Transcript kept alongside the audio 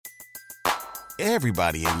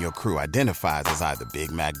Everybody in your crew identifies as either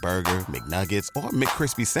Big Mac Burger, McNuggets, or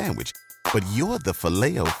McCrispy Sandwich. But you're the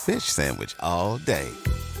Filet-O-Fish Sandwich all day.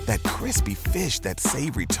 That crispy fish, that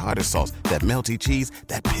savory tartar sauce, that melty cheese,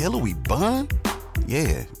 that pillowy bun.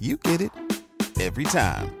 Yeah, you get it. Every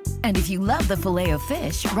time. And if you love the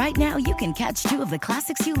Filet-O-Fish, right now you can catch two of the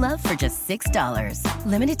classics you love for just $6.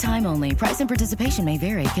 Limited time only. Price and participation may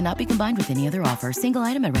vary. Cannot be combined with any other offer. Single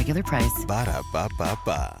item at regular price.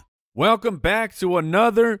 Ba-da-ba-ba-ba. Welcome back to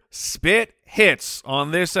another Spit Hits.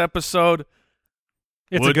 On this episode,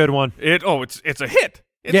 It's a good one. It's a hit.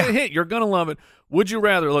 It's a hit. You're gonna love it. Would you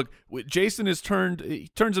rather? Look, Jason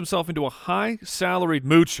turns himself into a high salaried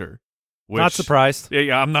moocher. Not surprised.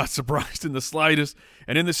 Yeah, I'm not surprised in the slightest.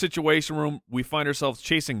 And in the Situation Room, we find ourselves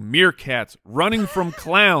chasing meerkats, running from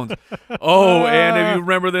clowns. Oh, and if you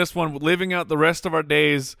remember this one, living out the rest of our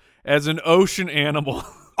days as an ocean animal.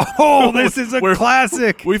 Oh, this is a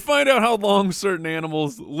classic. We find out how long certain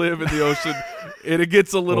animals live in the ocean, and it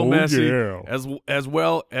gets a little messy, as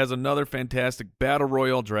well as another fantastic Battle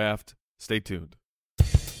Royale draft. Stay tuned.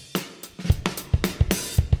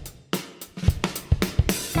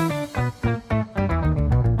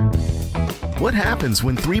 What happens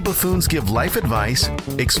when three buffoons give life advice,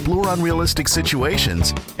 explore unrealistic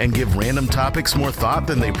situations, and give random topics more thought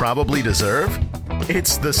than they probably deserve?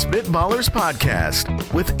 It's the Spitballers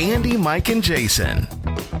Podcast with Andy, Mike, and Jason.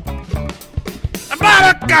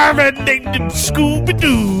 About a garment named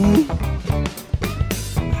Scooby-Doo.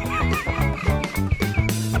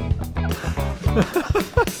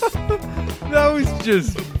 That was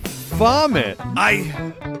just vomit.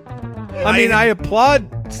 I mean, I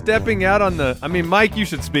applaud stepping out on the... I mean, Mike, you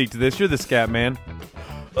should speak to this. You're the scat man.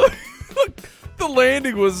 Look, the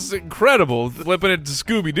landing was incredible, flipping it to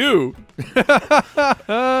Scooby-Doo.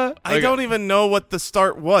 I don't even know what the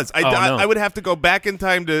start was. I would have to go back in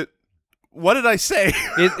time to... What did I say?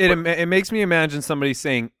 It makes me imagine somebody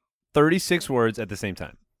saying 36 words at the same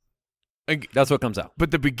time. That's what comes out.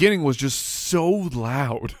 But the beginning was just so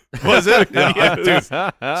loud. Was it?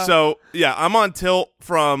 Yeah. So, yeah, I'm on tilt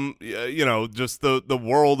from, just the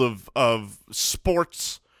world of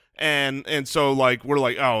sports. And so, like, we're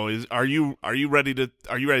like, oh, are you ready to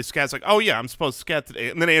scat? It's like, oh, yeah, I'm supposed to scat today.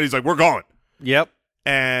 And then Andy's like, we're going. Yep.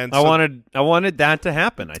 And so I wanted that to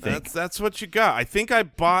happen, I think. That's what you got. I think I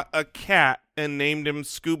bought a cat and named him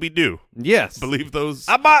Scooby-Doo. Yes. Believe those?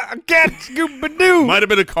 I bought a cat, Scooby-Doo. Might have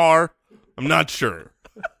been a car. I'm not sure.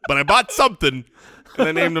 But I bought something, and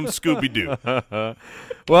I named him Scooby-Doo.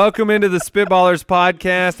 Welcome into the Spitballers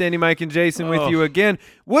Podcast. Andy, Mike, and Jason with you again.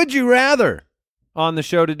 Would you rather? On the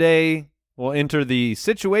show today, we'll enter the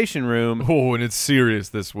Situation Room. Oh, and it's serious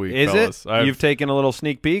this week, Is fellas. it? You've taken a little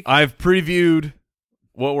sneak peek? I've previewed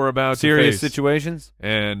what we're about Serious to face. situations?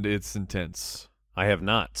 And it's intense. I have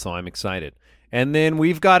not, so I'm excited. And then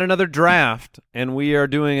we've got another draft, and we are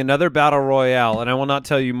doing another Battle Royale, and I will not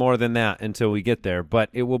tell you more than that until we get there, but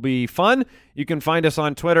it will be fun. You can find us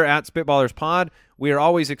on Twitter at SpitballersPod. We are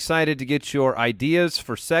always excited to get your ideas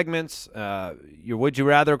for segments, your Would You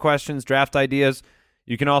Rather questions, draft ideas.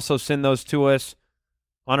 You can also send those to us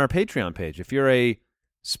on our Patreon page. If you're a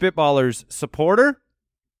Spitballers supporter,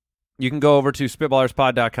 you can go over to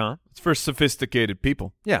SpitballersPod.com. It's for sophisticated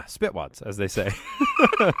people. Yeah, spitwads, as they say.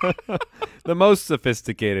 The most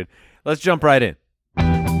sophisticated. Let's jump right in.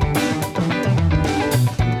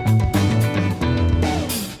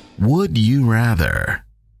 Would you rather?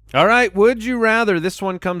 All right, would you rather? This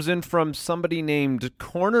one comes in from somebody named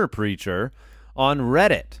Corner Preacher on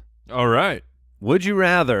Reddit. All right. Would you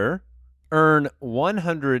rather earn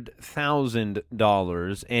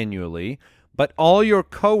 $100,000 annually, but all your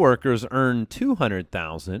coworkers earn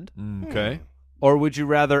 $200,000? Okay. Or would you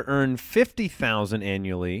rather earn $50,000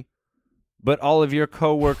 annually, but all of your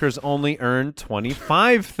coworkers only earn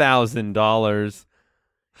 $25,000?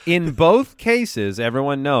 In both cases,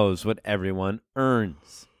 everyone knows what everyone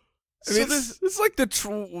earns. I mean, it's like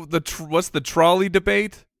what's the trolley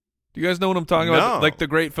debate? Do you guys know what I'm talking about? Like the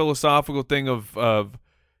great philosophical thing of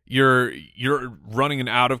you're running an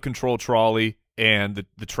out of control trolley and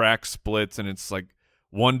the track splits and it's like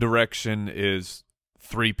one direction is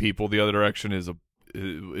 3 people, the other direction is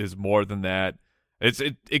more than that.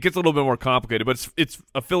 It gets a little bit more complicated, but it's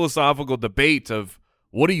a philosophical debate of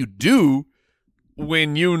what do you do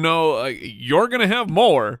when you know you're going to have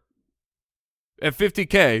more at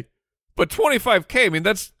 $50K, but $25K, I mean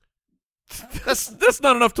that's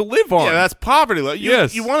not enough to live on. Yeah, that's poverty.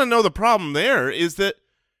 Yes. You want to know the problem there is that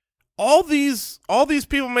all these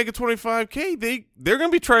people making $25K, they're going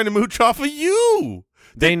to be trying to mooch off of you.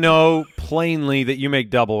 They know plainly that you make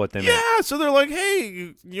double what they make. Yeah, so they're like,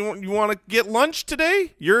 hey, you want to get lunch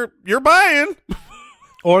today? You're buying.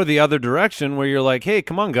 Or the other direction where you're like, hey,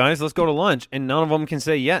 come on, guys, let's go to lunch. And none of them can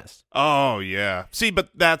say yes. Oh, yeah. See, but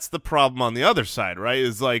that's the problem on the other side, right?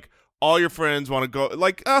 Is like all your friends want to go,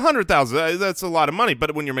 like 100,000. That's a lot of money.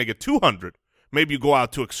 But when you're making 200, maybe you go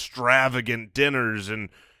out to extravagant dinners and,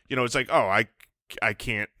 it's like, oh, I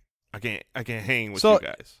can't hang with you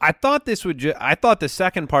guys. I thought this would. I thought the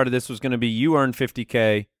second part of this was going to be you earn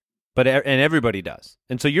 $50K, and everybody does.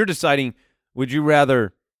 And so you're deciding, would you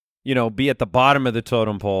rather, be at the bottom of the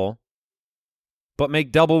totem pole, but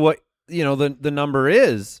make double what the number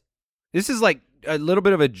is? This is like a little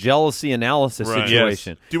bit of a jealousy analysis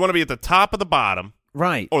situation. Yes. Do you want to be at the top of the bottom,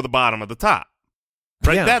 right, or the bottom of the top?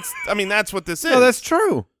 Right. Yeah. That's what this is. No, that's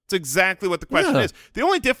true. It's exactly what the question is. The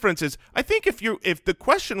only difference is, I think if the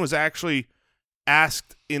question was actually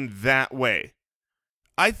asked in that way,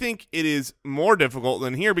 I think it is more difficult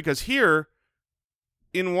than here, because here,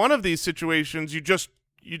 in one of these situations, you just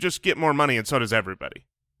get more money, and so does everybody.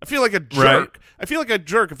 I feel like a jerk. Right. I feel like a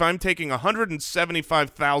jerk if I'm taking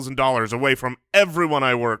 $175,000 away from everyone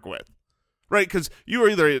I work with, right? Because you are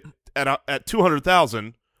either at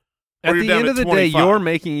 200,000. At the end of the day, you're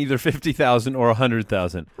making either 50,000 or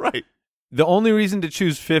 100,000. Right. The only reason to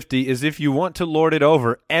choose 50 is if you want to lord it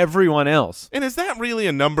over everyone else. And is that really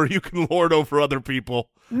a number you can lord over other people?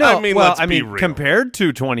 No. Let's be real. Compared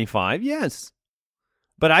to 25, yes.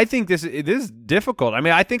 But I think it is difficult.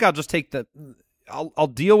 I think I'll just take I'll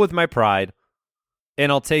deal with my pride,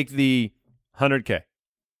 and I'll take the 100K.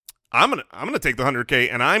 I'm gonna take the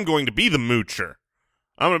 100K, and I'm going to be the moocher.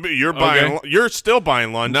 You're still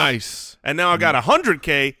buying lunch. Nice. And now I got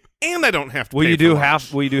 100K, and I don't have to. Will you do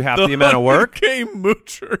half the amount of work? 100K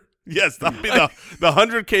moocher. Yes, that'll be the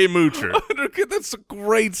 100K moocher. 100K, that's a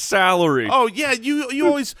great salary. Oh yeah, you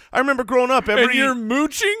always. I remember growing up. And you're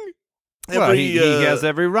mooching. He has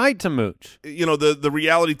every right to mooch. The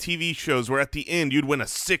reality TV shows where at the end you'd win a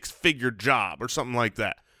 6-figure job or something like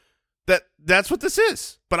that. That's what this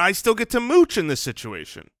is. But I still get to mooch in this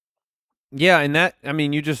situation. Yeah, and that,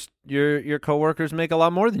 your coworkers make a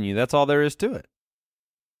lot more than you. That's all there is to it.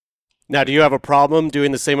 Now, do you have a problem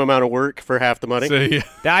doing the same amount of work for half the money? So, yeah.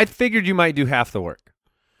 I figured you might do half the work.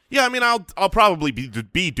 Yeah, I'll probably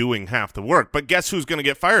be doing half the work, but guess who's going to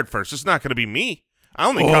get fired first? It's not going to be me. I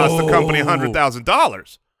only cost the company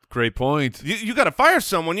 $100,000. Great point. You got to fire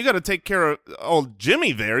someone. You got to take care of old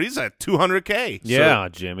Jimmy there. He's at $200K. Yeah,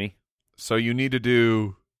 Jimmy. So you need to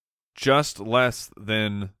do just less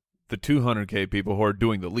than the 200K people who are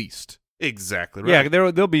doing the least. Exactly right. Yeah,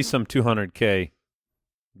 there'll be some 200K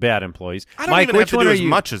bad employees. I don't even have to do as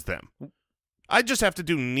much as them. I just have to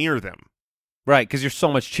do near them. Right, because you're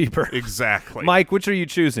so much cheaper. Exactly. Mike, which are you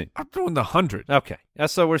choosing? I'm doing the 100. Okay,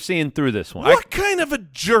 so we're seeing through this one. What kind of a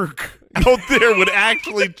jerk out there would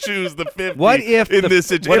actually choose the 50 this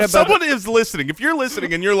situation? If someone is listening, if you're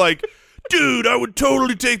listening and you're like, dude, I would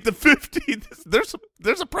totally take the 50,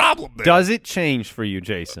 there's a problem there. Does it change for you,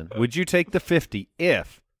 Jason? Would you take the 50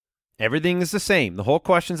 if everything is the same, the whole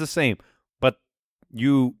question's the same, but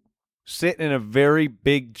you sit in a very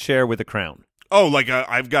big chair with a crown? Oh, like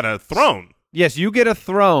I've got a throne. Yes, you get a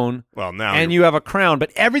throne, and you have a crown,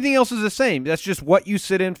 but everything else is the same. That's just what you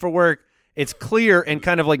sit in for work. It's clear and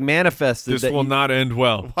kind of like manifested. This will not end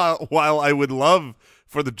well. While I would love,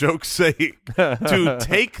 for the joke's sake, to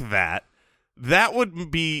take that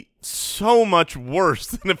would be so much worse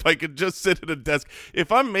than if I could just sit at a desk.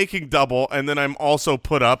 If I'm making double and then I'm also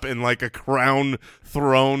put up in like a crown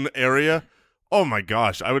throne area, oh my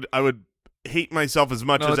gosh, I would hate myself as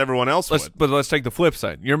much as everyone else would. But let's take the flip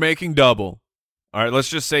side. You're making double. All right, let's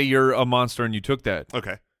just say you're a monster and you took that.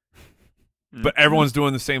 Okay. But everyone's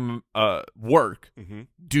doing the same work. Mm-hmm.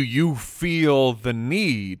 Do you feel the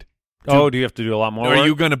need? Do you have to do a lot more or work? Are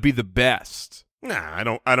you going to be the best?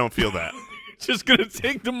 Nah, I don't feel that. Just going to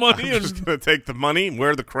take the money. I'm just going to take the money,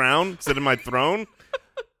 wear the crown, sit in my throne.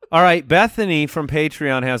 All right, Bethany from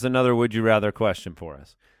Patreon has another would you rather question for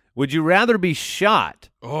us. Would you rather be shot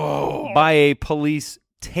by a police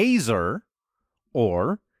taser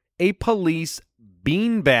or a police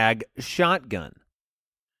beanbag shotgun?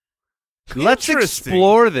 Let's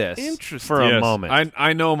explore this for a moment.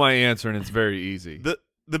 I know my answer, and it's very easy.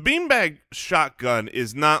 The beanbag shotgun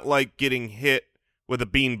is not like getting hit with a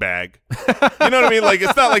beanbag. You know what I mean? Like,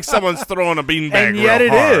 it's not like someone's throwing a beanbag and yet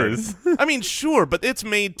real hard. It is. I mean, sure, but it's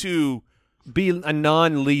made to be a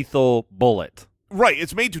non-lethal bullet. Right.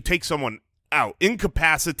 It's made to take someone out,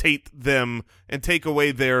 incapacitate them, and take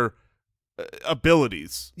away their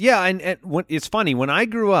abilities. Yeah, and it's funny. When I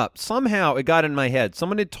grew up, somehow it got in my head.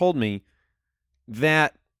 Someone had told me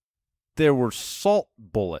that there were salt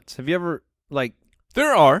bullets. Have you ever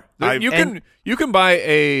There are. You can buy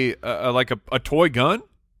a toy gun,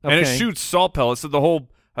 and it Okay. shoots salt pellets. So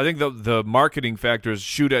I think the marketing factor is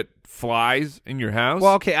shoot at flies in your house.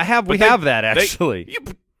 Well, okay, we have that actually.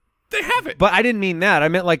 They have it. But I didn't mean that. I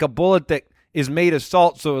meant like a bullet that is made of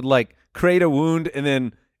salt, so it would create a wound, and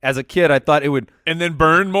then as a kid I thought it would and then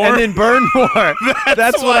burn more. and then burn more.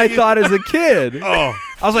 That's what I thought as a kid. Oh,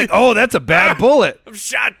 I was like, oh, that's a bad bullet. I'm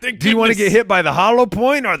shot. Do you want to get hit by the hollow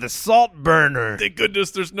point or the salt burner? Thank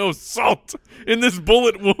goodness there's no salt in this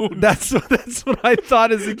bullet wound. That's what I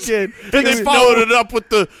thought as a kid. and they followed it up with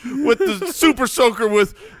the super soaker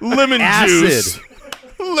with lemon Acid. juice.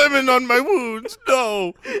 Lemon on my wounds.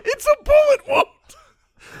 No, It's a bullet wound.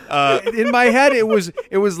 In my head, it was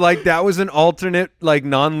like that was an alternate,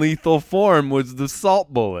 non-lethal form was the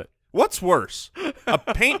salt bullet. what's worse, a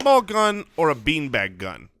paintball gun or a beanbag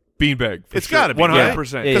gun? Beanbag. It's got to be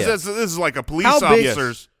 100%. Yeah. because this is like a police How big-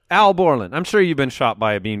 officer's. Al Borland, I'm sure you've been shot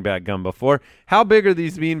by a beanbag gun before. How big are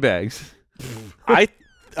these beanbags? I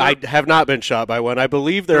have not been shot by one. I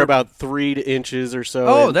believe they're about 3 inches or so.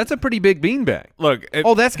 Oh, and that's a pretty big beanbag. Look,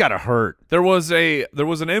 That's got to hurt. there was an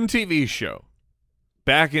MTV show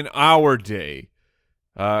back in our day,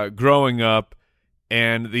 growing up,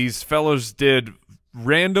 and these fellows did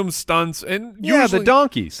random stunts, and Yeah, usually, the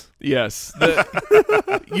donkeys. yes,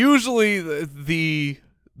 usually the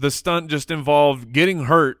stunt just involved getting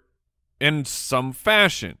hurt in some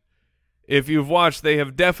fashion. If you've watched, they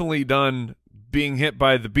have definitely done being hit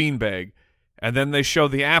by the beanbag, and then they show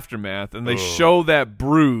the aftermath, and they show that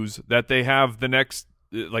bruise that they have the next,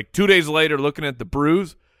 2 days later, looking at the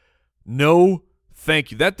bruise. No,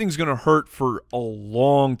 thank you. That thing's going to hurt for a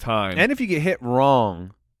long time. And if you get hit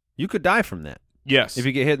wrong, you could die from that. yes. If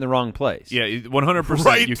you get hit in the wrong place. yeah, 100%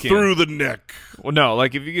 Right you can. through the neck. Well, no,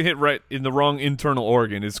 if you get hit right in the wrong internal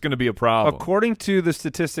organ, it's going to be a problem. According to the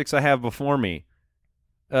statistics I have before me,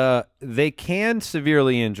 they can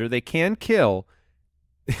severely injure. They can kill.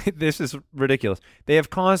 This is ridiculous. They have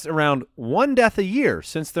caused around 1 death a year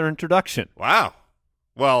since their introduction. Wow.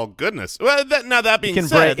 Well, goodness. Well, that being It can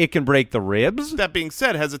said, it can break the ribs. that being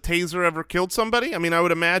said, has a taser ever killed somebody? I mean, I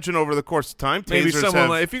would imagine over the course of time, Maybe tasers someone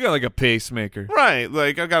have, if you got a pacemaker. right.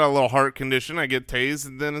 I got a little heart condition. I get tased,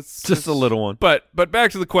 and then it's Just a little one. But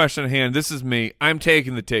back to the question at hand. This is me. I'm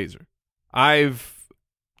taking the taser.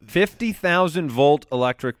 50,000 volt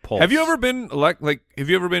electric pulse. Have you ever been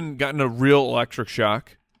gotten a real electric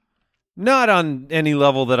shock? Not on any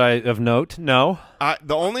level that I of note. No.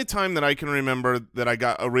 The only time that I can remember that I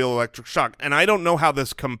got a real electric shock, and I don't know how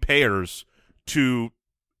this compares to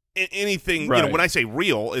anything. Right. When I say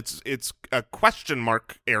real, it's a question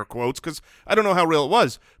mark, air quotes, because I don't know how real it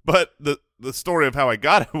was. But the story of how I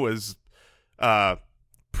got it was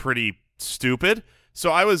pretty stupid. So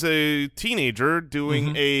I was a teenager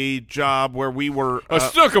doing a job where we were I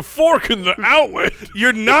stuck a fork in the outlet.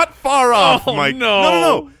 You're not far off, Oh, Mike.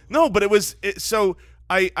 no. No, but so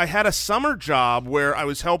I had a summer job where I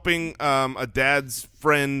was helping a dad's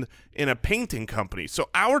friend in a painting company. So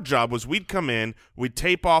our job was we'd come in, we'd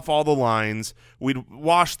tape off all the lines, we'd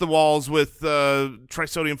wash the walls with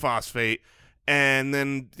trisodium phosphate, and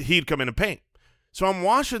then he'd come in and paint. So I'm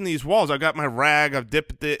washing these walls. I got my rag. I've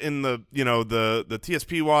dipped it in the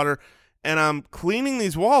TSP water, and I'm cleaning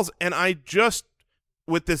these walls. And I just,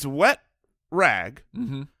 with this wet rag,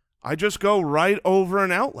 I just go right over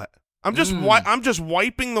an outlet. I'm just I'm just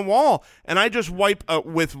wiping the wall, and I just wipe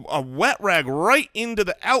with a wet rag right into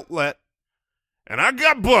the outlet, and I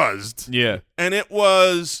got buzzed. Yeah. And it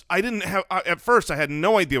was at first I had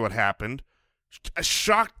no idea what happened. I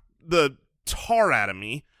shocked the tar out of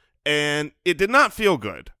me. And it did not feel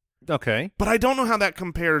good. Okay. But I don't know how that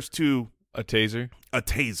compares to A taser. a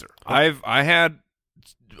taser. I had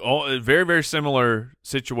a very, very similar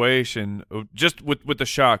situation just with the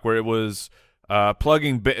shock where it was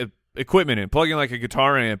plugging equipment in, plugging like a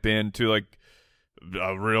guitar amp into like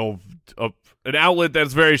an outlet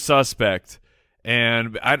that's very suspect.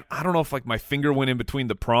 And I don't know if my finger went in between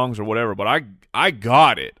the prongs or whatever, but I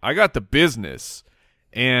got it. I got the business.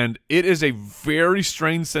 And it is a very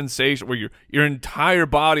strange sensation where your entire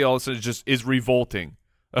body all of a sudden just is revolting.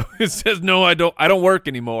 It says, no, I don't work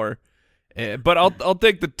anymore. But I'll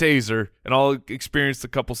take the taser and I'll experience a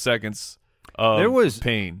couple seconds of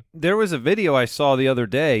pain. There was a video I saw the other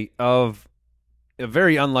day of a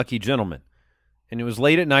very unlucky gentleman. And it was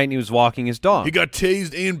late at night and he was walking his dog. He got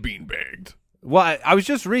tased and beanbagged. Well, I was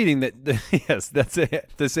just reading that. Yes, that's it.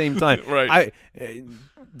 At the same time, Right.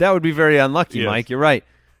 That would be very unlucky, Yes. Mike. You're right.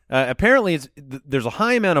 Apparently, there's a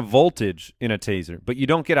high amount of voltage in a taser, but you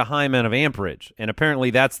don't get a high amount of amperage. And apparently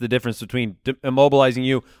that's the difference between immobilizing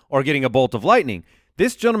you or getting a bolt of lightning.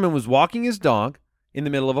 This gentleman was walking his dog in the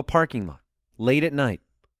middle of a parking lot late at night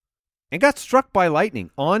and got struck by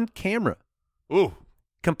lightning on camera. Ooh.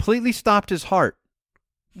 Completely stopped his heart.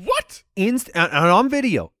 What? And on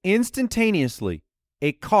video, instantaneously,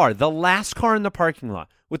 a car, the last car in the parking lot,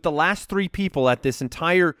 with the last 3 people at this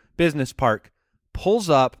entire business park, pulls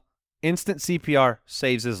up, instant CPR,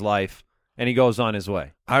 saves his life, and he goes on his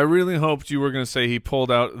way. I really hoped you were going to say he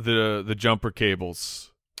pulled out the jumper cables.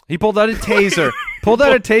 He pulled out a taser,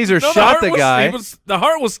 No, shot the guy. The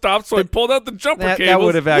heart was stopped, so he pulled out the jumper cables. That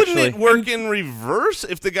would have actually. Wouldn't it work in reverse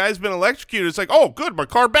if the guy's been electrocuted? It's like, oh, good, my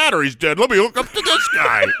car battery's dead. Let me hook up to this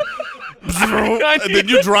guy. And then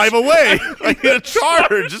you drive away. I get a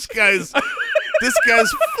charge. This guy's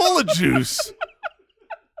full of juice.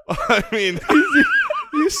 I mean,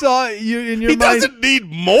 You saw you in your he mind. doesn't need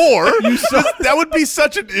more. That would be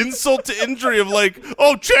such an insult to injury of like,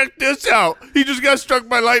 oh, check this out. He just got struck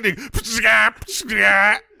by lightning.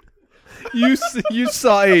 You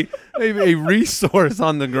saw a resource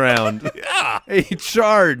on the ground. Yeah. A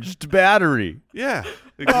charged battery. Yeah.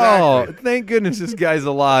 Oh, Exactly. thank goodness this guy's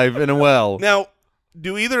alive and well. Now,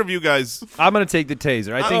 do either of you guys? I'm going to take the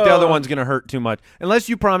taser. I think the other one's going to hurt too much. Unless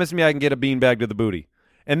you promise me I can get a beanbag to the booty.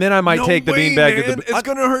 And then I might take the beanbag to the booty. It's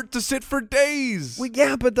going to hurt to sit for days. Well,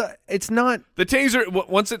 yeah, but it's not. The taser,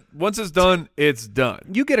 once it's done, it's done.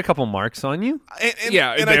 You get a couple marks on you. And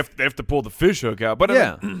they have to pull the fish hook out. But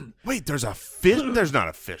Yeah. Wait, there's a fish? There's not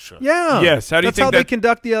a fish hook. Yeah. Yes, how do you That's think how they that-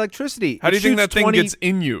 conduct the electricity. how do you think shoots that thing 20 gets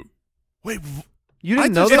in you? Wait, You I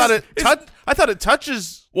didn't know just this? thought I thought it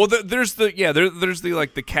touches. Well, there's the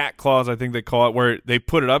like the cat claws, I think they call it, where they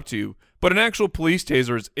put it up to you. But an actual police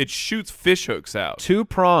taser, it shoots fish hooks out. 2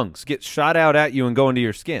 prongs get shot out at you and go into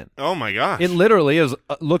your skin. Oh my gosh! It literally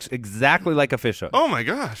looks exactly like a fish hook. Oh my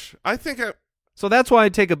gosh! I think So that's why I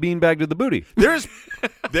take a beanbag to the booty.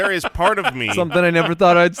 there is part of me. Something I never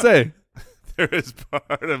thought I'd say. There is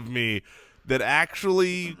part of me that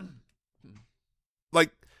actually,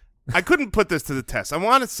 like, I couldn't put this to the test. I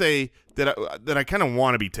want to say that I kind of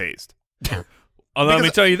want to be tased. Let me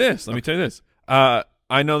tell you this.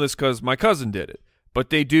 I know this because my cousin did it. But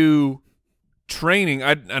they do training.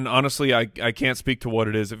 And honestly, I can't speak to what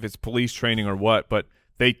it is, if it's police training or what. But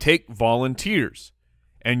they take volunteers.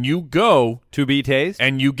 And you go. To be tased?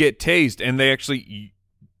 And you get tased. And they actually,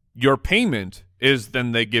 your payment is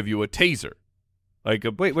then they give you a taser. Like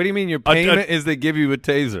Wait, what do you mean your payment is they give you a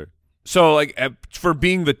taser? So, like, for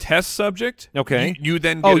being the test subject, Okay. you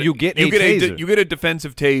then you get a taser. you get a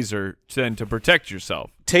defensive taser to protect yourself.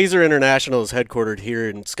 Taser International is headquartered here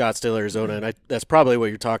in Scottsdale, Arizona, and that's probably what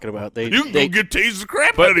you're talking about. You can go get tased the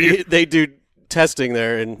crap out of you. They do testing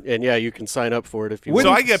there, and yeah, you can sign up for it if you want.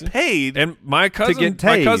 So I get paid. And my cousin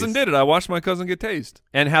did it. I watched my cousin get tased.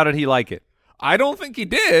 And how did he like it? I don't think he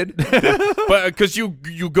did, but because you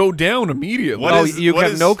go down immediately. You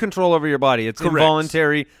have no control over your body. It's Correct.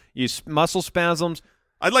 involuntary. Muscle spasms.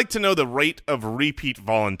 I'd like to know the rate of repeat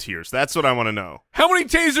volunteers. That's what I want to know. How many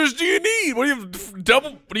tasers do you need? What do you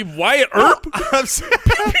double? What do you Wyatt Earp?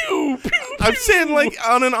 I'm saying like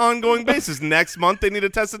on an ongoing basis. Next month they need to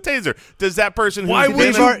test a taser. Does that person? Why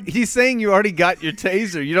who's would been He's saying you already got your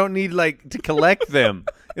taser. You don't need to collect them.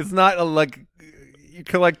 It's not like you're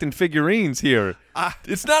collecting figurines here.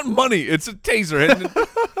 It's not money. It's a taser.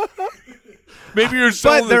 Maybe you're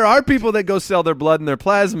selling. But there are people that go sell their blood and their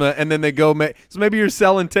plasma, and then they go. So maybe you're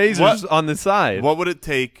selling tasers on the side. What would it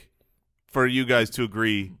take for you guys to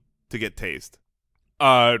agree to get tased?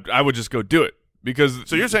 I would just go do it because.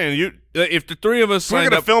 So you're saying if the 3 of us we're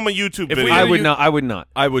signed going to up, film a YouTube if we- video? I would not. I would not.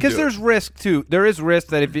 I would because do it. there's risk too. There is risk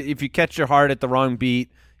that if you catch your heart at the wrong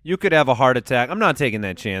beat, you could have a heart attack. I'm not taking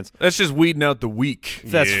that chance. that's just weeding out the weak.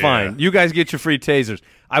 That's Yeah. fine. You guys get your free tasers.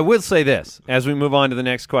 I will say this as we move on to the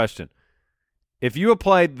next question. If you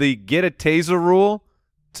applied the get a taser rule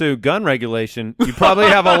to gun regulation, you probably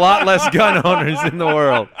have a lot less gun owners in the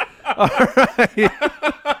world. All right.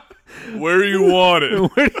 Where you want it?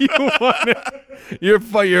 Where do you want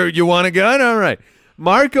it? You want a gun? All right.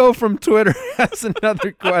 Marco from Twitter has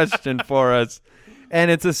another question for us, and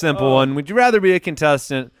it's a simple one. Would you rather be a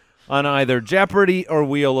contestant on either Jeopardy or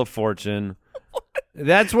Wheel of Fortune?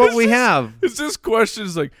 That's what we have. It's this question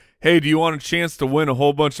is like, hey, do you want a chance to win a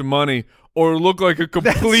whole bunch of money or look like a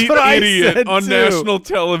complete what I idiot said, on too. national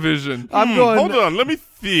television? I'm going. Hold on, let me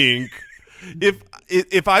think.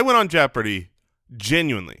 If I went on Jeopardy,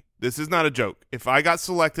 genuinely, this is not a joke. If I got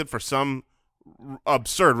selected for some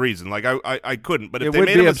absurd reason. Like I couldn't. But if it they would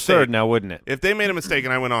made be a absurd mistake, now, wouldn't it? if they made a mistake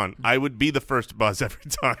and I went on, I would be the first to buzz every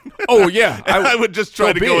time. Oh yeah, I would just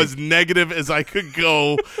try to go big. as negative as I could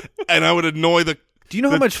go, and I would annoy the. Do you know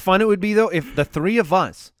how much fun it would be, though, if the three of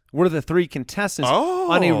us were the three contestants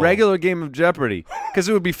on a regular game of Jeopardy? Because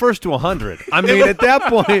it would be first to 100. I mean, at that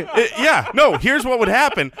point. Here's what would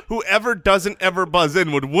happen. Whoever doesn't ever buzz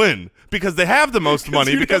in would win because they have the most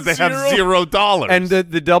money because they have $0. And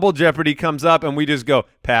the double Jeopardy comes up, and we just go,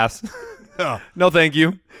 pass. No, thank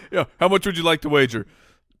you. Yeah. How much would you like to wager?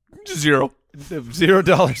 $0.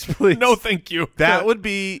 $0, please. No, thank you. That would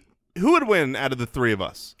be. Who would win out of the three of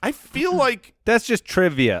us? I feel like that's just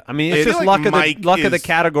trivia. I mean, it's I just feel luck like of the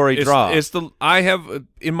category draw. I have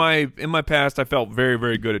in my past I felt very,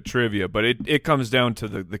 very good at trivia, but it comes down to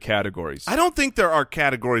the categories. I don't think there are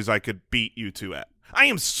categories I could beat you two at. I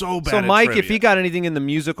am so bad. So at Mike, trivia. if he got anything in the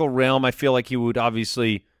musical realm, I feel like he would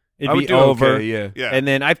obviously it'd I would be do over. okay, yeah. And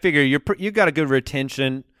then I figure you got a good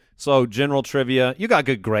retention. So general trivia, you got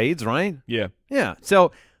good grades, right? Yeah. Yeah.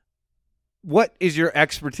 So what is your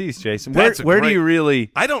expertise, Jason? That's Where do great- you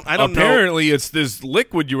really? I don't know. Apparently, it's this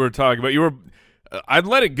liquid you were talking about. You were, I'd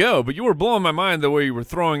let it go, but you were blowing my mind the way you were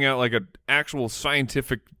throwing out like an actual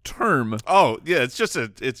scientific term. Oh yeah, it's just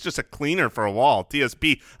a cleaner for a wall.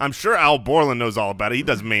 TSP. I'm sure Al Borland knows all about it. He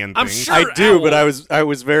does man I'm things. sure I do, Al- but I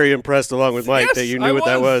was very impressed along with Mike Yes, that you knew I what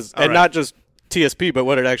that was. was, and right. not just TSP, but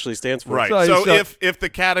what it actually stands for. Right. So- So if the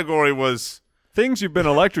category was Things you've been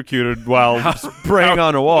electrocuted while spraying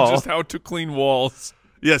on a wall. Just how to clean walls.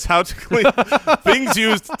 yes, how to clean things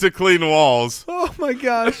used to clean walls, Oh my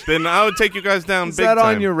gosh! then I would take you guys down Is big that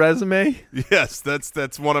time. on your resume? Yes,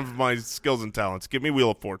 that's one of my skills and talents. Give me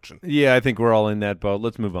Wheel of Fortune. Yeah, I think we're all in that boat.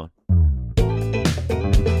 Let's move on.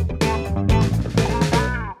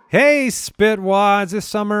 Hey, Spitwads, this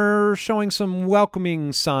summer showing some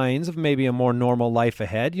welcoming signs of maybe a more normal life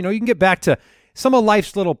ahead. You know, you can get back to some of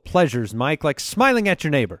life's little pleasures, Mike, like smiling at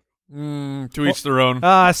your neighbor, To each their own.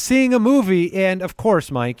 seeing a movie, and, of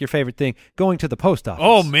course, Mike, your favorite thing, going to the post office.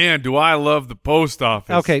 Oh man, do I love the post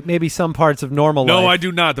office? Okay, maybe some parts of normal life. No, I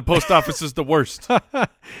do not. The post office is the worst.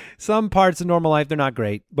 Some parts of normal life, they're not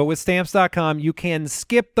great. But with Stamps.com, you can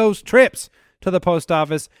skip those trips to the post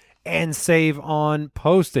office and save on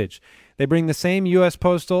postage. They bring the same U.S.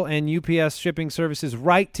 Postal and UPS shipping services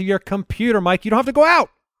right to your computer, Mike. You don't have to go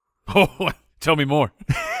out. Oh, tell me more.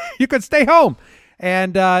 You could stay home.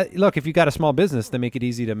 And look, if you got a small business, they make it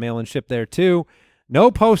easy to mail and ship there too.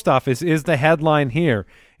 No post office is the headline here.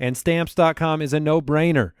 And Stamps.com is a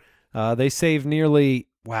no-brainer. They save nearly,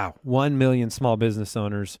 1 million small business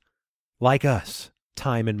owners like us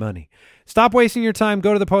time and money. Stop wasting your time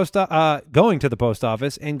going to the post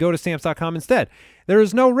office and go to Stamps.com instead. There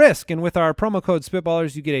is no risk, and with our promo code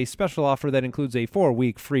Spitballers, you get a special offer that includes a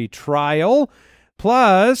 4-week free trial,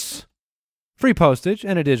 plus free postage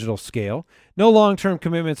and a digital scale. No long-term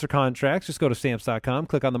commitments or contracts. Just go to Stamps.com,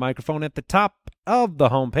 click on the microphone at the top of the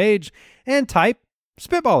homepage, and type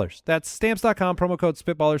Spitballers. That's Stamps.com, promo code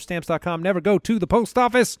Spitballers, Stamps.com. Never go to the post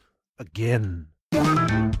office again.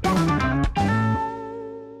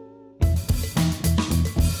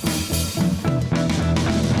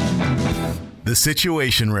 The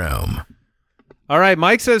Situation Room. All right,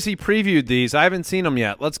 Mike says he previewed these. I haven't seen them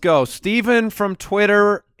yet. Let's go. Steven from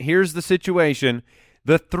Twitter, here's the situation.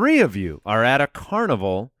 The three of you are at a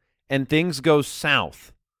carnival, and things go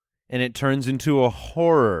south, and it turns into a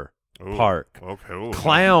horror park. Okay. Ooh.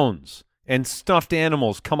 Clowns and stuffed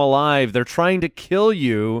animals come alive. They're trying to kill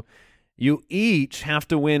you. You each have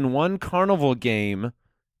to win one carnival game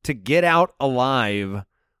to get out alive.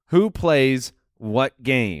 Who plays what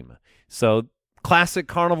game? So classic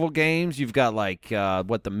carnival games, you've got like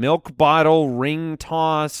the milk bottle, ring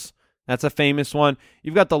toss. That's a famous one.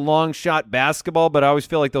 You've got the long shot basketball, but I always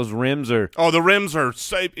feel like those rims are The rims are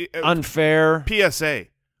unfair. PSA.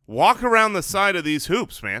 Walk around the side of these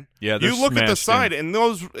hoops, man. Yeah, they're you look at the smashed side, in. and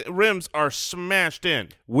those rims are smashed in.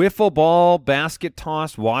 Wiffle ball, basket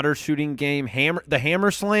toss, water shooting game, the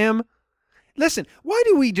hammer slam. Listen, why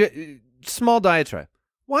do we small diatribe?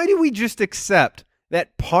 Why do we just accept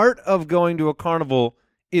that part of going to a carnival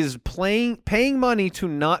is paying money to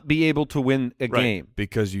not be able to win a game?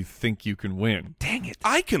 Because you think you can win. Dang it.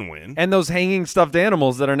 I can win. And those hanging stuffed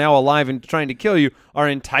animals that are now alive and trying to kill you are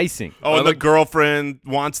enticing. Oh, and the girlfriend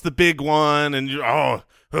wants the big one, and you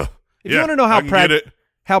If you want to know I can get it.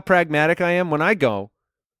 how pragmatic I am, when I go,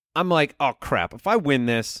 I'm like, oh, crap, if I win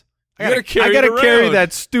this, You gotta carry I got it to carry around.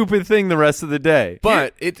 that stupid thing the rest of the day.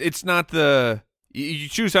 But it's not the you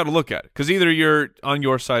choose how to look at it, because either you're on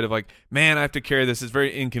your side of like, man, I have to carry this, it's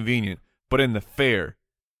very inconvenient, but in the fair,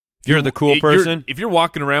 You're the cool person. If you're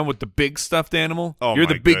walking around with the big stuffed animal, Oh, you're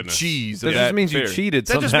my the big goodness. cheese. That just means you cheated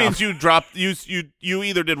That somehow. just means you dropped. You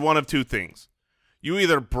either did one of two things. You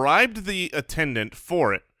either bribed the attendant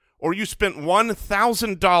for it, or you spent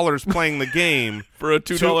 $1,000 playing the game for a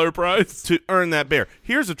 $2 prize to earn that bear.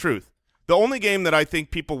 Here's the truth: the only game that I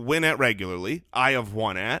think people win at regularly, I have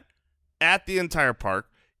won at the entire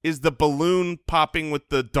park, is the balloon popping with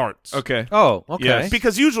the darts. Okay. Oh, okay. Yes.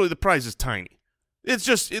 Because usually the prize is tiny. It's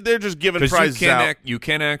just they're just giving prizes out. You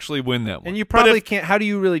can't actually win that one. And you probably can't. How do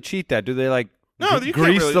you really cheat that? Do they No, you can't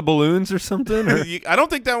grease really- the balloons or something? Or? I don't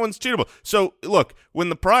think that one's cheatable. So, look, when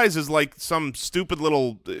the prize is like some stupid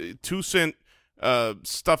little 2-cent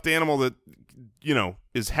stuffed animal that,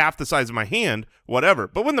 is half the size of my hand, whatever.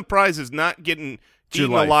 But when the prize is not getting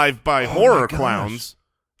eaten alive by horror clowns,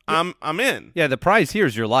 I'm in. Yeah, the prize here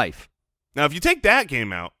is your life. Now, if you take that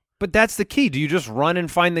game out. But that's the key. Do you just run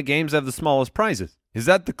and find the games that have the smallest prizes? Is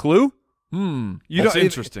that the clue? That's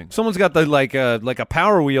interesting. If someone's got the like a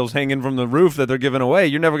Power Wheels hanging from the roof that they're giving away,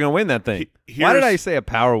 you're never going to win that thing. Why did I say a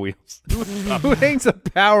Power Wheels? Who hangs a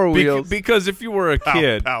Power Wheels? Because if you were a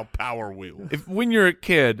kid, Power Wheel. when you're a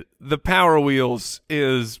kid, the Power Wheels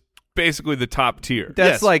is basically the top tier.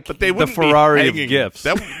 That's like but they the wouldn't Ferrari be of hanging, gifts.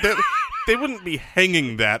 They wouldn't be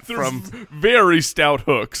hanging that from. Very stout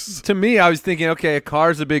hooks. To me, I was thinking, okay, a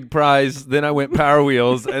car's a big prize. Then I went Power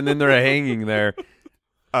Wheels, and then they're hanging there.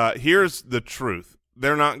 Here's the truth.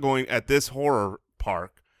 They're not going at this horror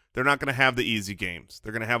park. They're not going to have the easy games.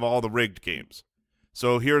 They're going to have all the rigged games.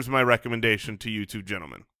 So here's my recommendation to you two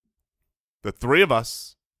gentlemen. The three of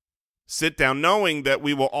us sit down knowing that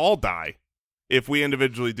we will all die if we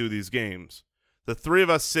individually do these games. The three of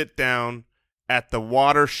us sit down at the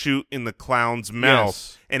water chute in the clown's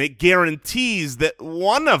mouth, and it guarantees that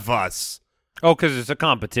one of us. Oh, because it's a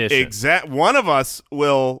competition. One of us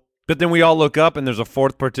will. But then we all look up, and there's a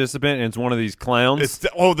fourth participant, and it's one of these clowns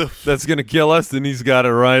that's going to kill us, and he's got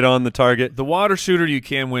it right on the target. The water shooter you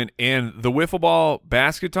can win, and the wiffle ball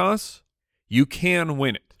basket toss, you can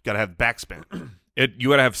win it. Got to have backspin. You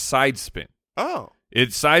got to have side spin. Oh.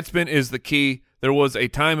 Side spin is the key. There was a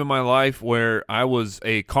time in my life where I was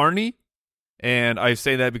a carny, and I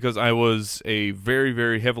say that because I was a very,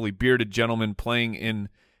 very heavily bearded gentleman playing in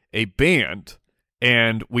a band,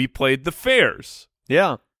 and we played the fairs.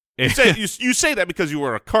 Yeah. You say that because you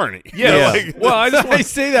were a carny. Yeah. Well, I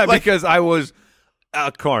say that because I was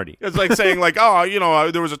a carny. It's like saying,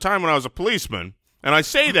 there was a time when I was a policeman, and I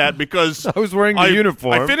say that because I was wearing the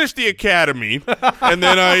uniform. I finished the academy, and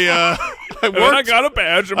then I got a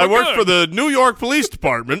badge. I worked for the New York Police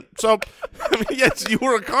Department. So, yes, you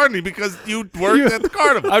were a carny because you worked at the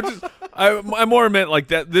carnival. I more meant like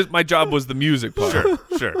that. My job was the music part.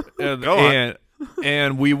 Sure. Go on.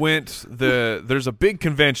 And we went there's a big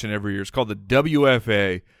convention every year. It's called the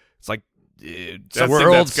WFA. It's like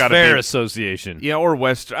World's Fair Association. Yeah, or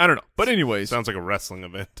Western. I don't know. But anyways. Sounds like a wrestling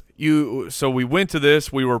event. So we went to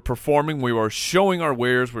this. We were performing. We were showing our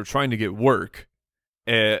wares. We were trying to get work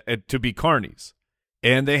to be carnies.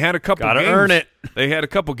 And they had a couple games. Gotta earn it. They had a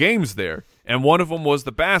couple games there. And one of them was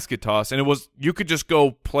the basket toss. And you could just go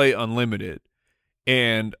play unlimited.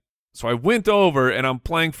 And so I went over, and I'm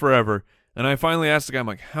playing forever. And I finally asked the guy, I'm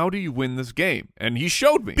like, how do you win this game? And he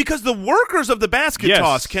showed me. Because the workers of the basket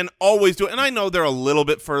toss can always do it. And I know they're a little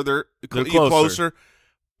bit further closer,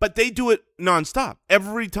 but they do it nonstop.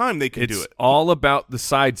 Every time they can do it. It's all about the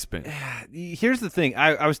side spin. Here's the thing.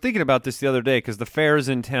 I was thinking about this the other day because the fair is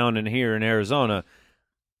in town and here in Arizona.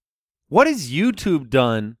 What has YouTube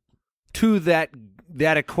done to that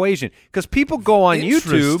equation? Because people go on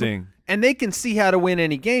YouTube and they can see how to win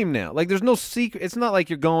any game now. Like, there's no secret. It's not like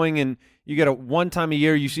you're going and you get one time a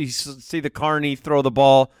year you see the carny throw the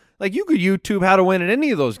ball. Like, you could YouTube how to win at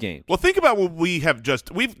any of those games. Well, think about what we have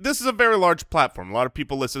this is a very large platform. A lot of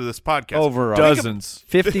people listen to this podcast. Over dozens.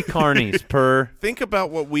 50 carnies per. Think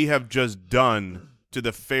about what we have just done to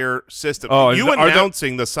the fair system. Oh,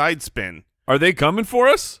 announcing the side spin. Are they coming for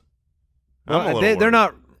us?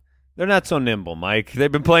 They're not so nimble, Mike.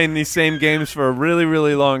 They've been playing these same games for a really,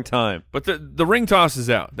 really long time. But the ring toss is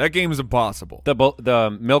out. That game is impossible.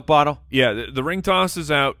 The milk bottle? Yeah, the ring toss is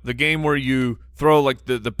out. The game where you throw like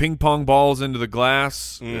the ping pong balls into the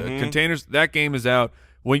glass containers, that game is out.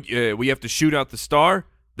 When we have to shoot out the star,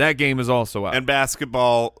 that game is also out. And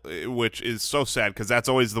basketball, which is so sad because that's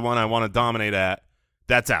always the one I want to dominate at,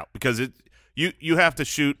 that's out because you have to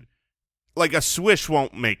shoot like a swish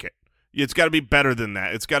won't make it. It's got to be better than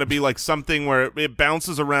that. It's got to be like something where it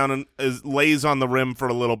bounces around and lays on the rim for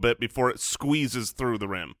a little bit before it squeezes through the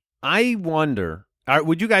rim. I wonder,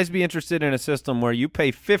 would you guys be interested in a system where you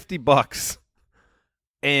pay $50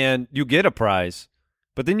 and you get a prize,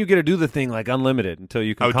 But then you get to do the thing like unlimited until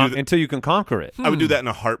you can until you can conquer it. I would do that in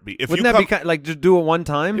a heartbeat. Wouldn't that be like just do it one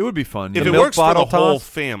time? It would be fun. If it works for the whole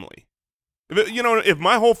family. If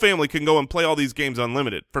my whole family can go and play all these games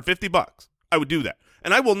unlimited for $50, I would do that.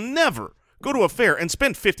 And I will never go to a fair and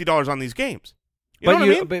spend $50 on these games. You know what I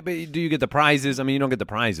mean? But do you get the prizes? I mean, you don't get the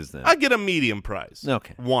prizes then. I get a medium prize.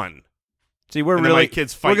 Okay. One. See, we're and really my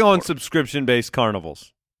kids fight we're going for it. subscription-based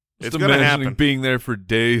carnivals. Just It's going to imagining happen. being there for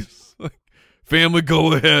days. Like, family,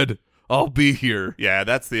 go ahead. I'll be here. Yeah,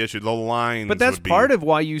 that's the issue. The lines. But that's part of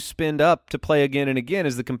why you spend up to play again and again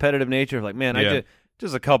is the competitive nature of like, man, I did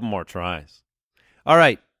just a couple more tries. All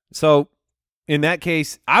right. So in that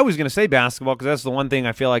case, I was going to say basketball because that's the one thing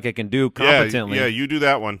I feel like I can do competently. Yeah, you do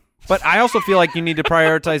that one. But I also feel like you need to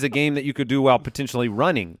prioritize a game that you could do while potentially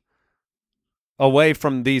running away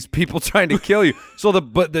from these people trying to kill you. So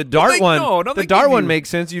the dart one makes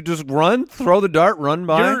sense. You just run, throw the dart, run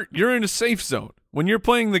by. You're in a safe zone. When you're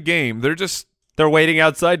playing the game, they're waiting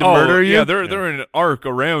outside to murder you. Yeah, they're in an arc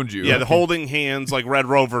around you. Yeah, the holding hands like Red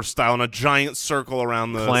Rover style in a giant circle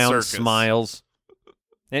around the clown circus. smiles.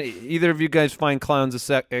 And either of you guys find clowns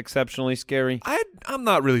exceptionally scary? I'm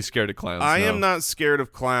not really scared of clowns. I am not scared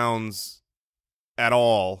of clowns at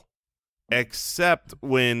all, except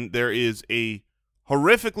when there is a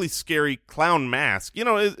horrifically scary clown mask. You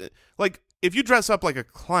know, like if you dress up like a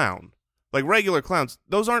clown, like regular clowns,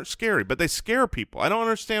 those aren't scary, but they scare people. I don't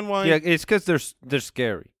understand why. Yeah, it's because they're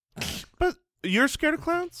scary. But you're scared of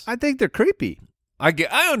clowns? I think they're creepy. I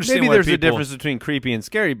understand. Maybe why there's people... a difference between creepy and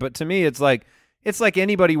scary, but to me, it's like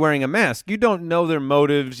anybody wearing a mask. You don't know their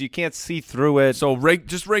motives. You can't see through it. So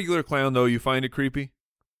just regular clown though, you find it creepy?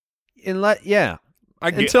 Yeah. I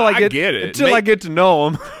get it. Until I get to know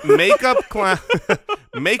them.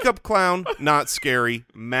 Makeup clown, not scary.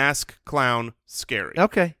 Mask clown, scary.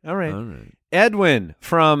 Okay, all right. Edwin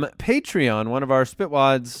from Patreon, one of our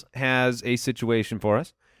Spitwads, has a situation for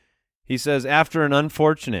us. He says, after an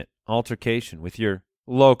unfortunate altercation with your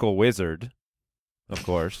local wizard, of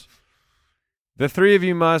course, the three of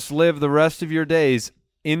you must live the rest of your days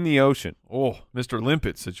in the ocean. Oh, Mr.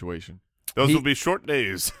 Limpet situation. Those will be short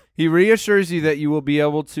days. He reassures you that you will be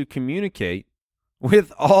able to communicate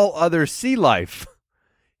with all other sea life.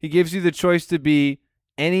 He gives you the choice to be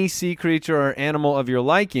any sea creature or animal of your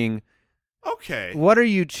liking. Okay. What are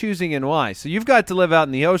you choosing and why? So you've got to live out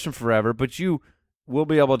in the ocean forever, but you will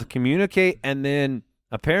be able to communicate and then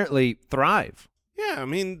apparently thrive. Yeah, I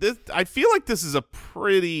mean, I feel like this is a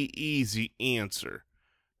pretty easy answer.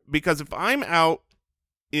 Because if I'm out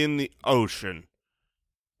in the ocean,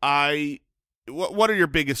 what are your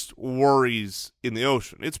biggest worries in the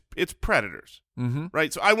ocean? It's predators,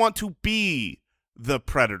 right? So I want to be the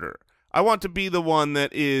predator. I want to be the one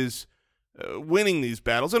that is winning these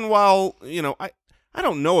battles. And while, I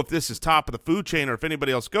don't know if this is top of the food chain or if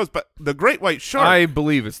anybody else goes, but the great white shark. I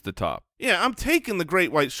believe it's the top. Yeah, I'm taking the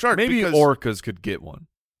great white shark. Maybe orcas could get one.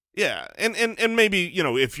 Yeah, and maybe,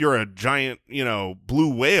 if you're a giant,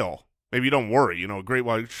 blue whale, maybe you don't worry. A great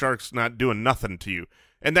white shark's not doing nothing to you.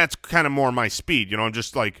 And that's kind of more my speed. I'm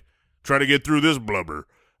just like, try to get through this blubber.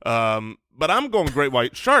 But I'm going great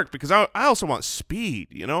white shark because I also want speed,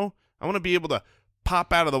 I want to be able to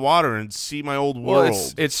pop out of the water and see my old world.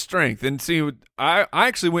 Well, it's strength. And see, I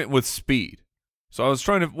actually went with speed. So I was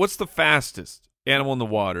trying to, what's the fastest animal in the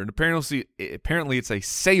water? And apparently it's a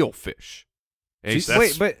sailfish.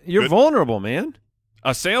 Wait, but you're vulnerable, man.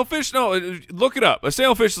 A sailfish? No, look it up. A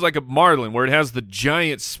sailfish is like a marlin where it has the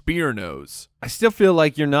giant spear nose. I still feel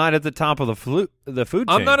like you're not at the top of the food chain.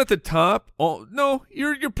 I'm not at the top. Oh, no,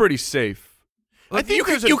 you're pretty safe. I think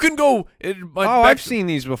you can go. I've seen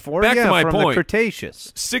these before. Back to my from point. The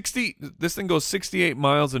Cretaceous. This thing goes 68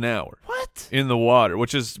 miles an hour. What? In the water,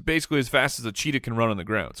 which is basically as fast as a cheetah can run on the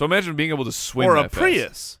ground. So imagine being able to swim or that a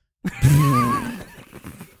Prius.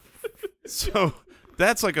 So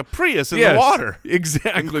that's like a Prius in the water.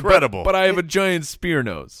 Exactly. Incredible. But I have a giant spear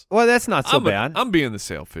nose. Well, that's not so bad. I'm being the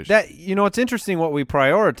sailfish. It's interesting what we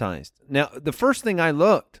prioritized. Now, the first thing I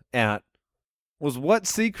looked at was what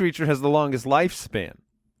sea creature has the longest lifespan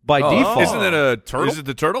by default. Isn't it a turtle? Is it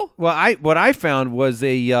the turtle? Well, what I found was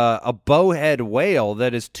a bowhead whale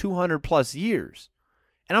that is 200 plus years.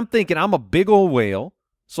 And I'm thinking I'm a big old whale,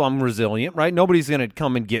 so I'm resilient, right? Nobody's going to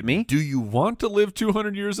come and get me. Do you want to live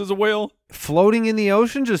 200 years as a whale? Floating in the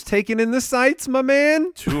ocean, just taking in the sights, my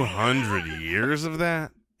man. 200 years of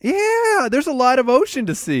that? Yeah, there's a lot of ocean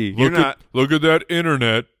to see. Look at that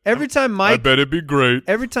internet. Every time Mike, I bet it'd be great.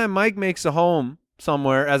 Every time Mike makes a home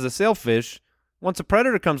somewhere as a sailfish, once a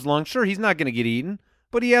predator comes along, sure, he's not going to get eaten,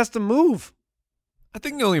 but he has to move. I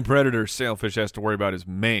think the only predator sailfish has to worry about is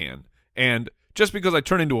man. And just because I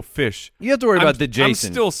turn into a fish. You have to worry about the Jason.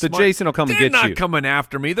 I'm still the smart. Jason will come and get They're you. not coming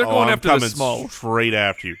after me. They're Oh, going I'm after the coming small. straight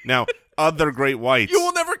after you. Now, other great whites. You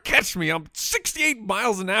will never catch me. I'm 68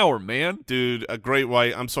 miles an hour, man. Dude, a great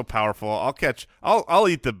white. I'm so powerful. I'll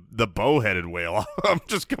eat the bow-headed whale. I'm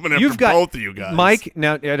just coming after both of you guys. Mike,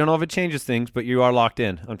 now, I don't know if it changes things, but you are locked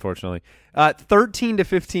in, unfortunately. 13 to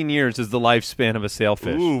 15 years is the lifespan of a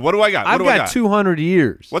sailfish. Ooh, what do I got? I've got 200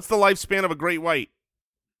 years. What's the lifespan of a great white?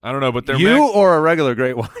 I don't know, but they're You or a regular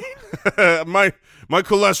great white? my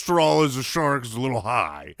cholesterol as a shark is a little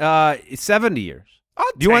high. 70 years.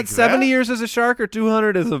 Do you want 70 years as a shark or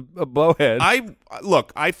 200 as a bowhead?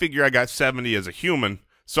 I figure I got 70 as a human,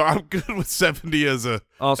 so I'm good with 70 as a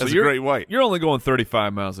great white. You're only going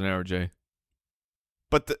 35 miles an hour, Jay.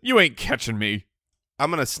 But you ain't catching me. I'm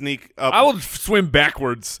gonna sneak up. I will swim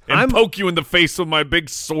backwards and poke you in the face with my big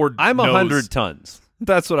sword. I'm nose. 100 tons.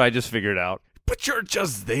 That's what I just figured out. But you're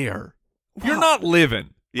just there. You're not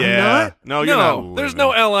living. Yeah. No, you're not living. There's no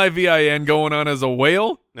LIVIN going on as a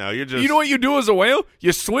whale. No, you're just. You know what you do as a whale?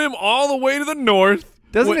 You swim all the way to the north.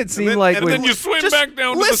 Doesn't it seem like and then you swim back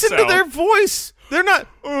down to the south. Listen to their voice. They're not.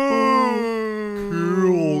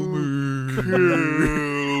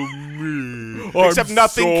 Except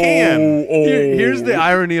nothing can. Here's the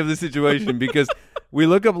irony of the situation, because we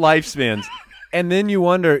look up lifespans, and then you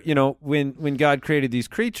wonder, when God created these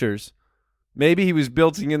creatures, maybe he was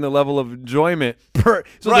building in the level of enjoyment.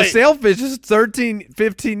 The sailfish is 13,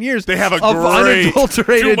 15 years. They have a of great,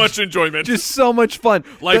 unadulterated, too much enjoyment. just so much fun.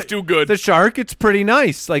 Life too good. The shark, it's pretty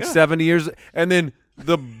nice, 70 years, and then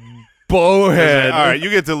the bowhead. All right, you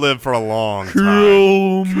get to live for a long time.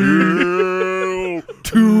 Kill me.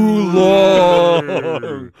 Too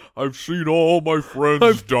long. I've seen all my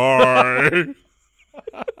friends die.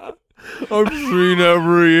 I've seen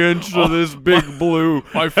every inch of this big blue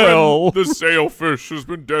My hell. friend, the sailfish, has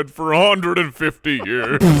been dead for 150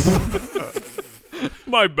 years.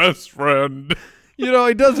 My best friend.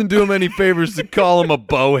 It doesn't do him any favors to call him a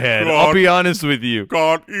bowhead. I'll be honest with you.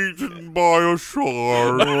 Got eaten by a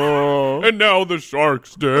shark. And now the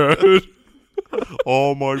shark's dead.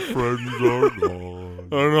 All my friends are gone.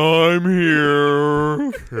 And I'm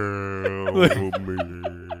here. Kill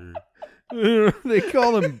me. They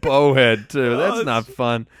call him bowhead, too. That's not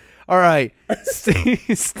fun. All right.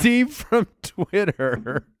 Steve from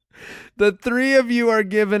Twitter. The three of you are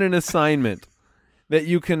given an assignment that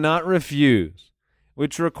you cannot refuse,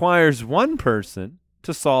 which requires one person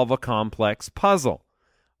to solve a complex puzzle,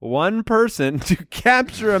 one person to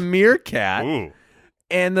capture a meerkat, Ooh.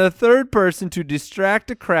 and the third person to distract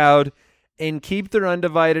a crowd and keep their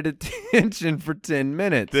undivided attention for 10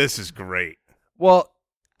 minutes. This is great. Well,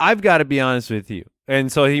 I've got to be honest with you.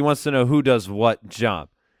 And so he wants to know who does what job.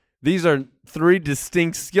 These are three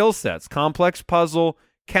distinct skill sets: complex puzzle,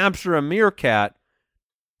 capture a meerkat,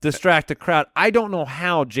 distract a crowd. I don't know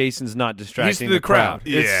how Jason's not distracting He's the crowd.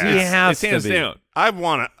 Yeah. He has It's hands to be. down. I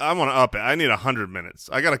want to up it. I need 100 minutes.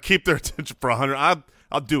 I got to keep their attention for 100.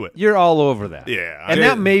 I'll do it. You're all over that. Yeah. And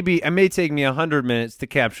that may take me 100 minutes to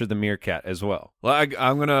capture the meerkat as well. Well,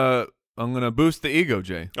 I'm gonna boost the ego,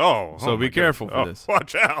 Jay. So be careful for this.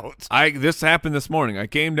 Watch out. This happened this morning. I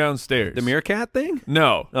came downstairs. The meerkat thing?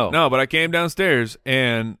 No. Oh. No, but I came downstairs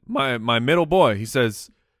and my middle boy, he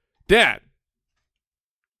says, "Dad,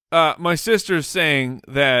 my sister's saying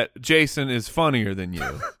that Jason is funnier than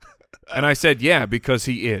you." And I said, "Yeah, because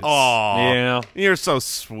he is." Oh, Yeah. You're so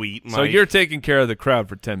sweet, Mike. So you're taking care of the crowd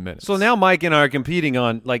for 10 minutes. So now Mike and I are competing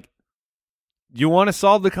on, you want to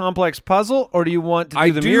solve the complex puzzle, or do you want to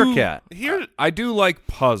do the meerkat? I do like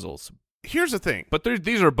puzzles, Here's the thing. but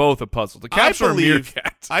these are both a puzzle. To capture a